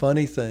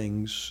funny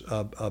things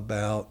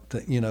about,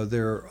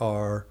 there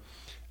are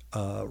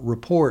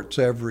reports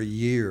every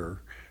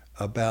year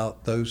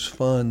about those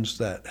funds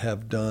that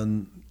have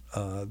done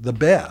the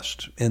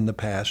best in the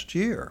past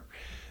year.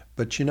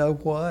 But you know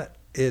what?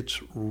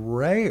 It's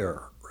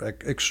rare,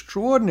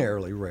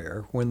 extraordinarily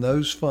rare, when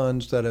those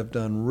funds that have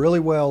done really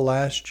well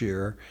last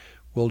year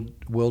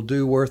will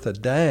do worth a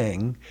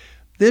dang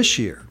this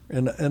year.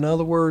 In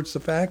other words, the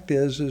fact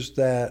is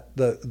that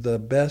the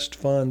best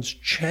funds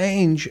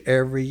change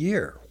every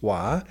year.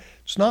 Why?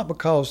 It's not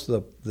because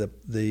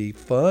the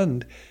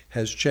fund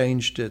has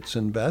changed its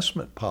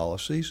investment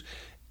policies.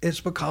 It's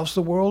because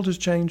the world has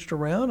changed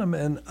around them,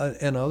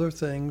 and other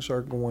things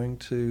are going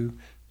to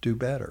do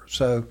better.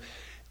 So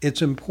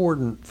it's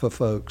important for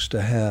folks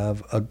to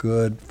have a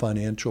good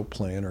financial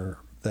planner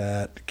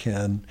that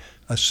can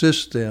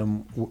assist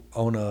them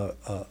on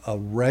a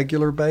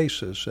regular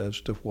basis as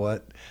to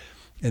what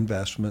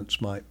investments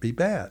might be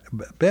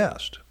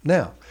best.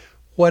 Now,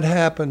 what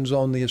happens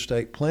on the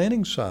estate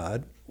planning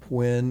side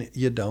when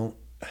you don't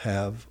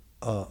have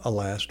a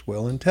last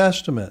will and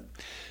testament?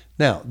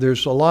 Now,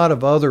 there's a lot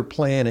of other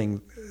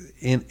planning.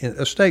 In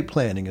estate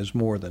planning is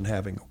more than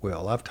having a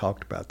will. I've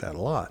talked about that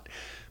a lot.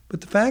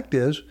 But the fact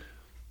is,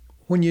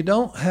 when you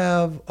don't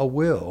have a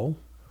will,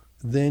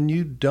 then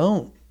you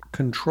don't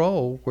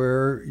control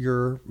where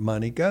your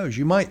money goes.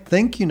 You might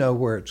think you know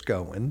where it's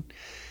going,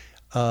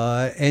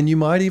 and you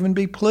might even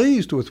be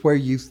pleased with where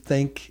you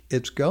think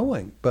it's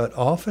going. But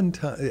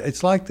oftentimes,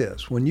 it's like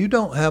this. When you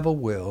don't have a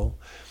will,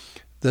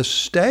 the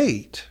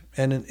state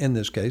and in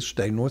this case,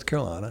 state of North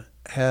Carolina,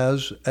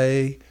 has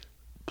a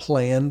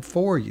plan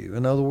for you.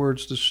 In other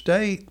words, the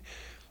state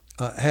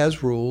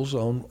has rules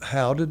on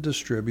how to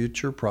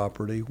distribute your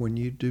property when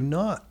you do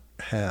not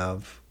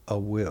have a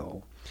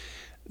will.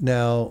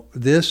 Now,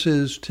 this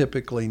is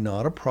typically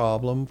not a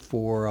problem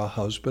for a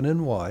husband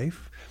and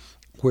wife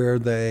where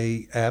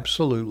they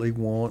absolutely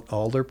want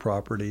all their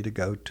property to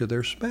go to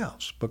their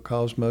spouse,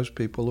 because most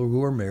people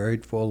who are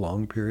married for a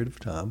long period of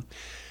time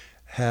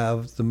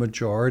have the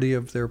majority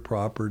of their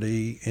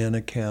property in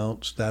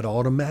accounts that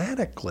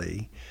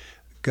automatically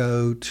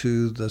go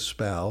to the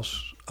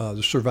spouse,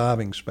 the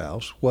surviving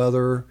spouse,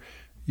 whether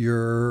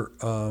you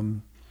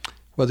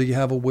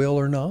have a will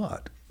or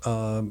not.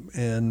 I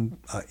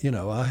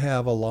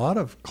have a lot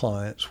of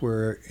clients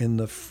where in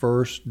the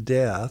first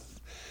death,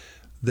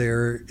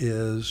 there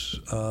is,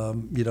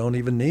 you don't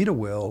even need a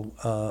will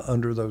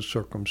under those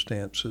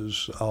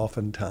circumstances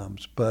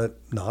oftentimes, but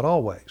not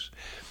always.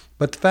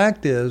 But the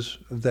fact is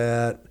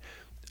that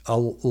a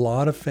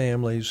lot of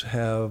families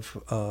have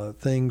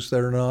things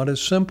that are not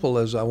as simple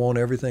as I want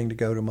everything to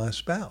go to my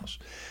spouse.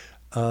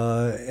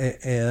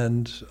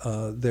 And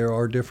there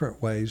are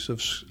different ways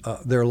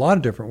there are a lot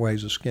of different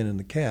ways of skinning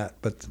the cat,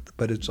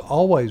 but it's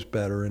always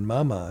better in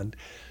my mind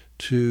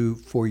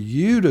for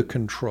you to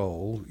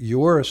control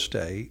your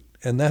estate,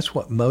 and that's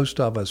what most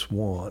of us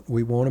want.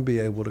 We want to be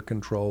able to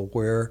control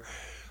where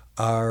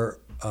our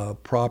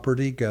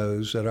property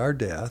goes at our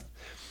death.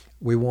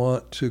 We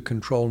want to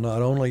control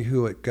not only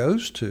who it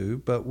goes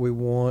to, but we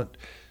want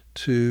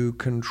to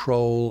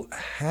control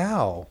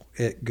how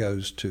it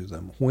goes to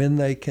them, when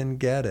they can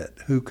get it,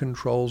 who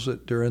controls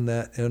it during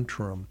that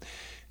interim.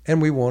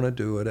 And we want to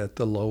do it at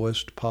the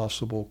lowest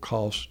possible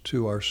cost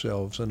to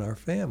ourselves and our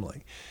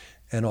family.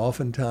 And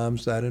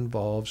oftentimes that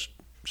involves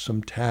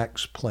some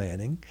tax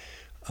planning,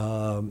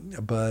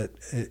 but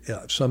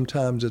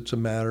sometimes it's a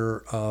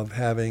matter of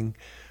having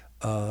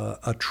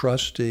a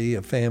trustee,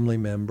 a family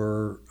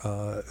member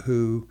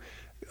who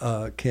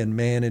can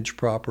manage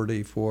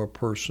property for a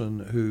person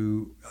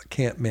who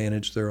can't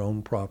manage their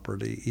own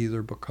property,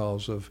 either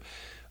because of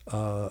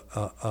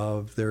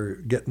their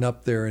getting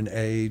up there in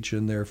age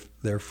and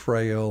they're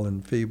frail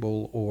and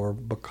feeble, or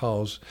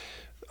because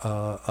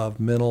of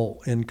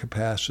mental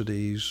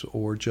incapacities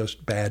or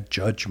just bad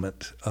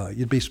judgment.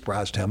 You'd be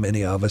surprised how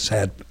many of us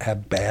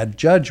have bad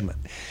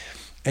judgment.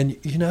 And,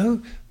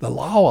 the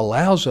law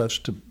allows us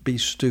to be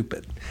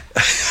stupid.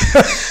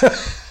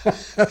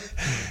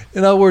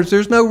 In other words,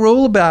 there's no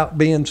rule about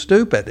being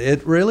stupid.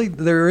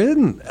 There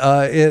isn't.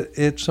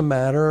 It's a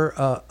matter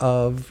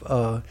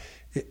of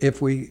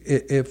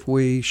if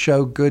we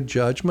show good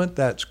judgment,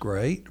 that's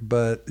great.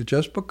 But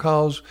just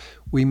because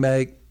we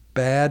make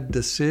bad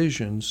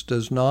decisions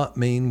does not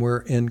mean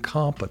we're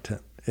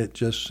incompetent. It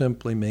just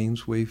simply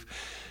means we've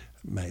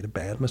made a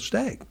bad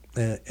mistake.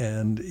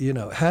 And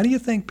how do you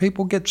think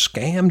people get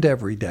scammed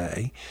every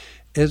day?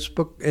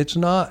 It's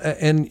not,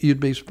 and you'd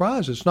be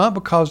surprised, it's not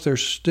because they're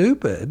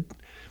stupid,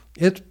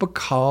 it's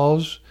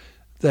because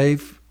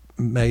they've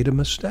made a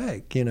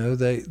mistake.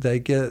 They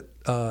get,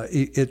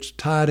 it's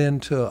tied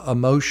into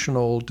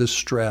emotional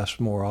distress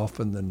more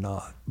often than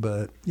not.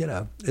 But,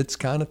 it's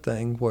kind of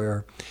thing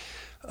where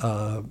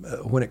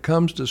when it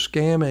comes to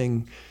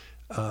scamming,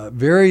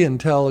 very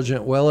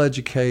intelligent,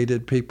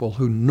 well-educated people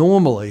who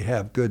normally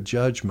have good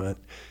judgment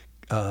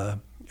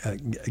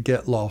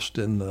get lost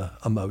in the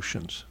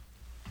emotions.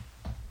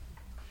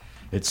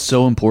 It's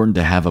so important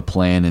to have a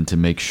plan and to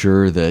make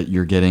sure that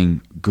you're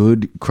getting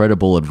good,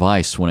 credible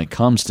advice when it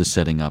comes to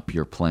setting up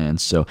your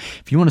plans. So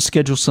if you want to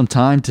schedule some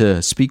time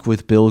to speak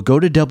with Bill,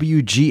 go to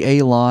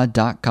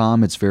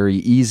WGALaw.com. It's very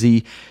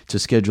easy to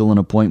schedule an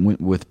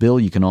appointment with Bill.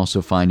 You can also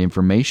find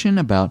information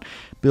about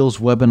Bill's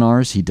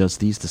webinars. He does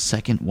these the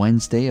second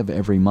Wednesday of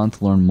every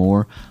month. Learn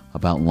more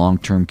about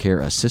long-term care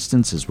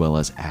assistance as well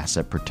as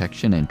asset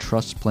protection and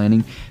trust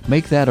planning.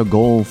 Make that a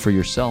goal for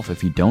yourself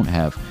if you don't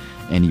have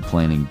any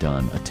planning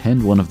done.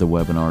 Attend one of the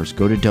webinars.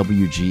 Go to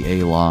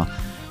WGALaw.com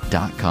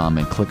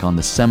and click on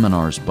the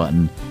seminars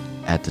button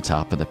at the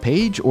top of the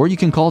page, or you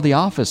can call the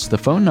office. The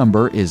phone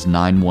number is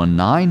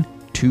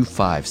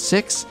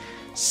 919-256-7000.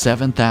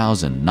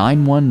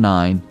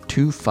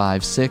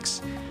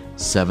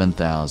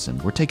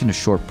 919-256-7000. We're taking a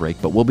short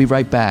break, but we'll be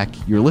right back.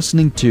 You're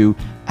listening to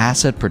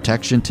Asset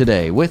Protection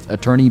Today with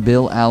attorney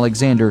Bill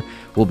Alexander.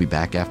 We'll be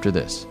back after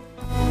this.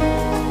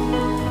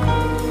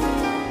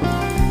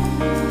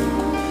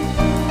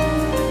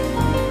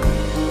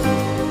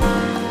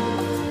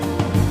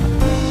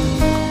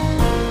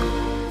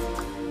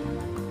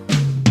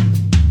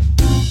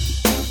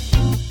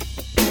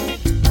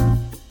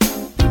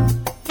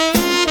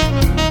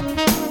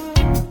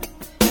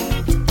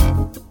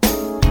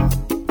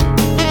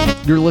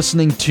 You're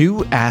listening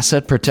to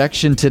Asset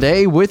Protection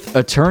Today with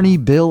attorney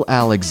Bill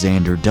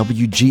Alexander.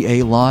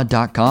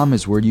 WGALaw.com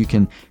is where you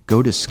can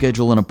go to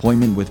schedule an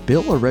appointment with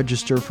Bill or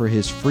register for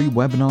his free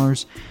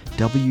webinars.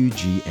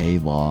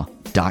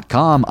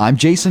 WGALaw.com. I'm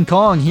Jason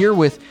Kong here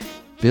with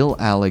Bill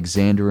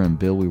Alexander. And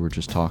Bill, we were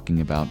just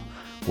talking about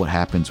what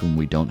happens when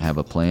we don't have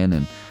a plan.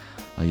 And,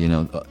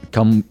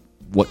 come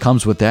what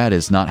comes with that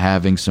is not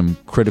having some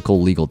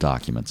critical legal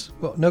documents.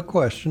 Well, no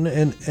question.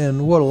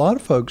 And what a lot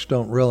of folks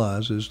don't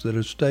realize is that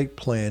estate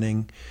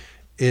planning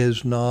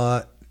is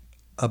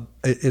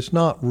it's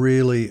not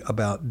really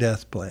about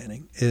death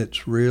planning.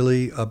 It's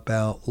really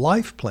about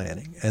life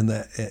planning, and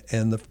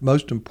the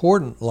most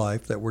important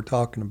life that we're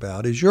talking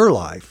about is your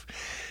life.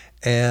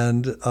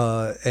 And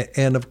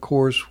of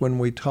course, when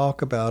we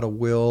talk about a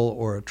will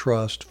or a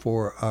trust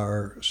for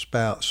our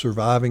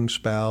surviving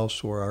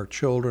spouse, or our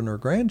children or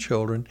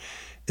grandchildren,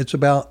 it's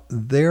about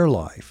their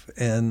life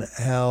and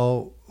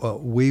how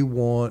we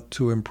want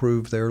to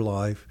improve their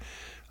life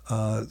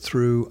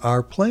through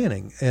our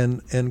planning.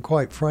 And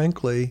quite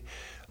frankly,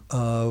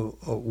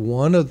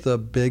 one of the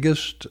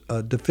biggest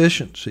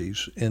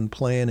deficiencies in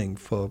planning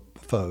for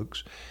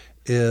folks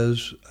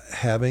is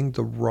having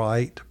the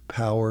right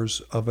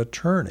powers of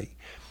attorney.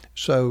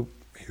 So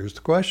here's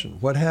the question.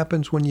 What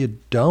happens when you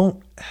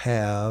don't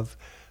have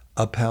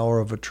a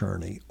power of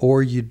attorney,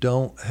 or you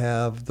don't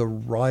have the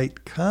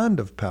right kind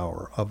of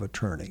power of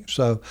attorney?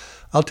 So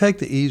I'll take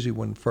the easy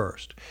one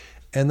first.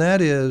 And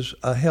that is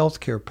a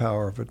healthcare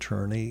power of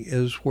attorney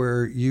is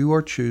where you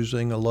are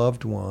choosing a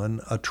loved one,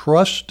 a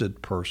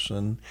trusted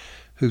person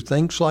who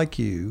thinks like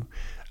you,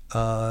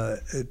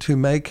 to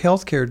make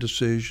healthcare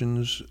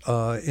decisions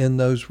in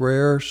those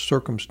rare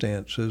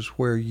circumstances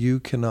where you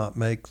cannot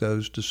make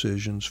those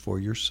decisions for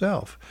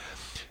yourself.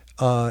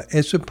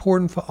 It's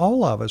important for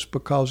all of us,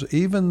 because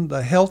even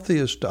the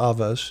healthiest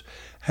of us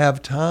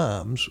have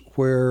times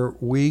where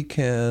we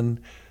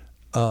can't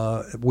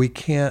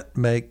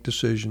make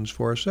decisions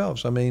for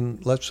ourselves. I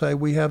mean, let's say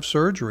we have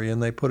surgery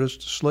and they put us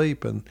to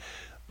sleep, and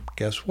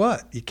guess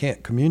what? You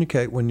can't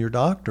communicate when you're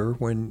doctor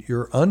when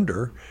you're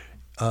under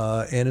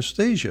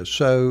anesthesia.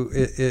 So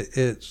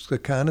it's the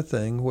kind of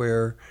thing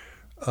where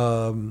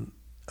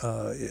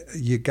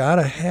you got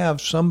to have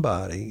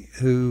somebody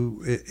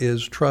who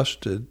is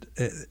trusted.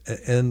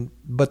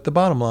 But the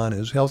bottom line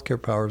is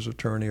healthcare powers of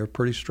attorney are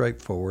pretty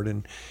straightforward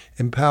in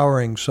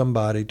empowering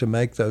somebody to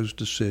make those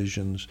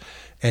decisions,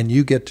 and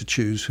you get to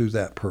choose who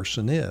that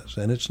person is.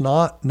 And it's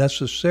not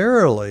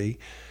necessarily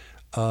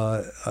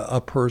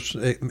a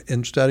person.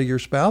 Instead of your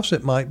spouse,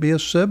 it might be a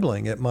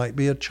sibling, it might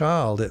be a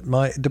child, it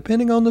might,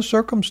 depending on the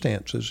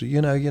circumstances, you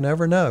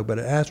never know, but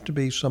it has to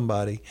be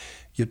somebody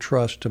you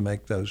trust to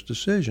make those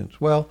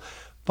decisions. Well,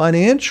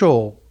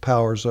 financial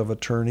powers of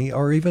attorney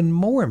are even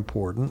more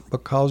important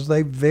because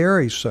they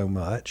vary so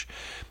much.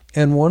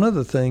 And one of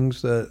the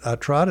things that I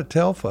try to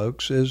tell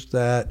folks is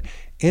that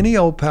any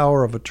old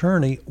power of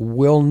attorney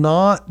will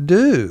not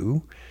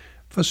do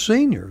for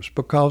seniors,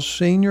 because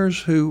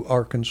seniors who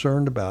are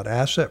concerned about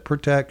asset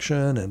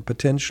protection and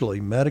potentially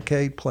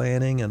Medicaid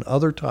planning and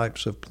other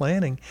types of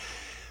planning,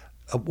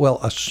 well,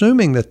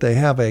 assuming that they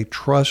have a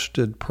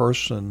trusted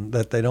person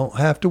that they don't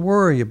have to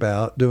worry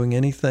about doing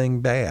anything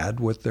bad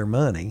with their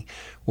money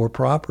or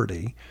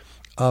property,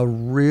 a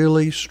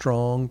really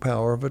strong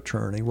power of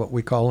attorney, what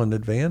we call an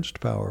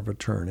advanced power of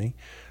attorney,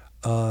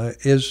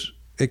 is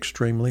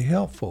extremely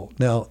helpful.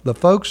 Now, the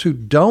folks who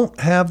don't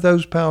have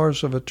those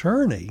powers of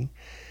attorney,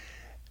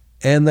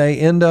 and they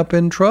end up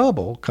in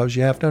trouble, because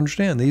you have to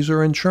understand, these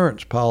are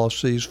insurance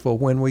policies for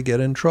when we get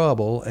in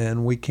trouble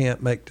and we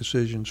can't make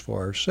decisions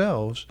for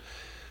ourselves.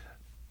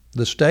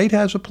 The state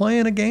has a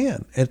plan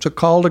again. It's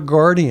called a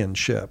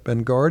guardianship,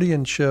 and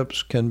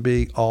guardianships can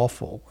be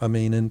awful. I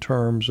mean, in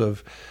terms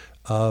of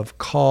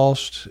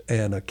cost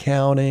and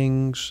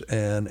accountings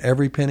and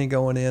every penny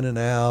going in and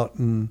out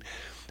and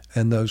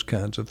those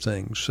kinds of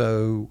things.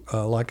 So,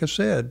 like I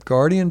said,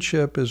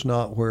 guardianship is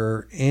not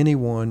where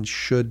anyone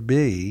should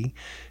be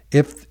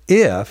if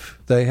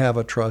they have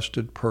a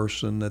trusted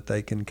person that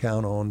they can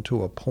count on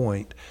to a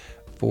point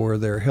for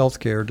their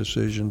healthcare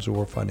decisions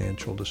or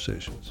financial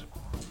decisions.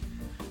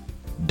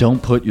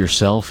 Don't put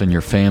yourself and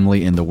your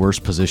family in the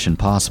worst position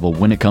possible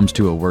when it comes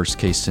to a worst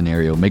case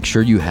scenario. Make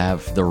sure you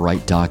have the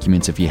right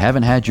documents. If you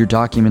haven't had your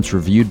documents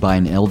reviewed by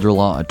an elder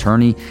law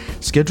attorney,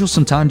 schedule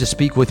some time to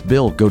speak with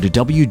Bill. Go to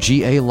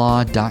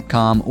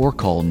WGALaw.com or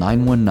call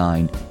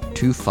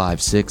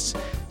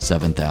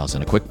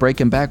 919-256-7000. A quick break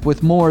and back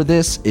with more.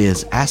 This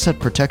is Asset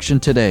Protection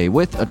Today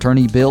with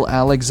attorney Bill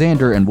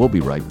Alexander, and we'll be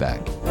right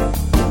back.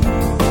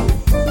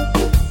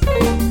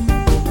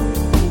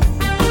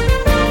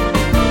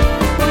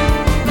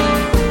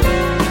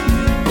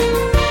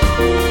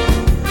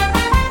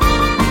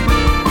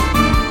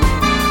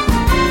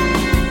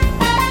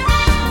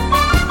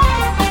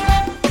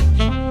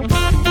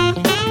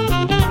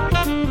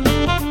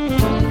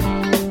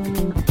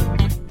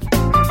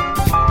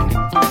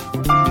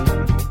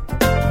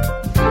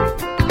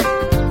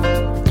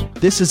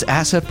 This is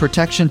Asset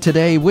Protection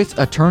Today with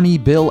attorney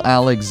Bill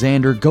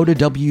Alexander. Go to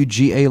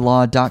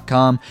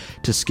WGALaw.com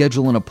to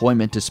schedule an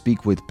appointment to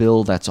speak with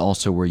Bill. That's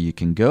also where you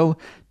can go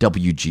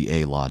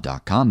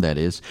WGALaw.com, that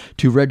is.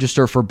 To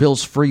register for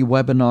Bill's free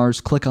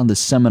webinars, click on the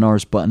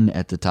seminars button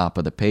at the top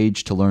of the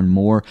page to learn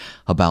more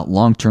about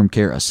long-term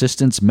care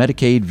assistance,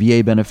 Medicaid,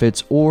 VA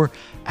benefits, or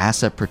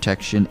asset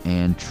protection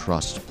and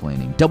trust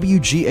planning.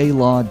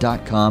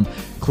 WGALaw.com.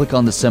 Click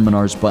on the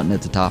seminars button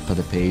at the top of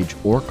the page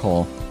or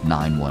call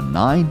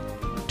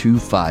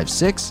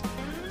 919-256-7000.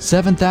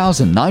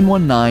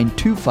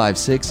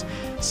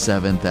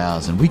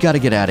 919-256-7000. We got to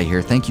get out of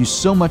here. Thank you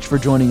so much for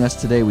joining us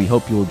today. We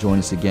hope you will join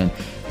us again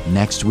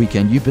next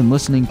weekend. You've been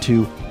listening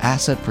to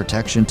Asset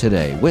Protection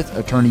Today with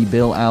attorney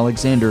Bill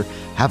Alexander.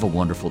 Have a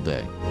wonderful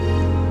day.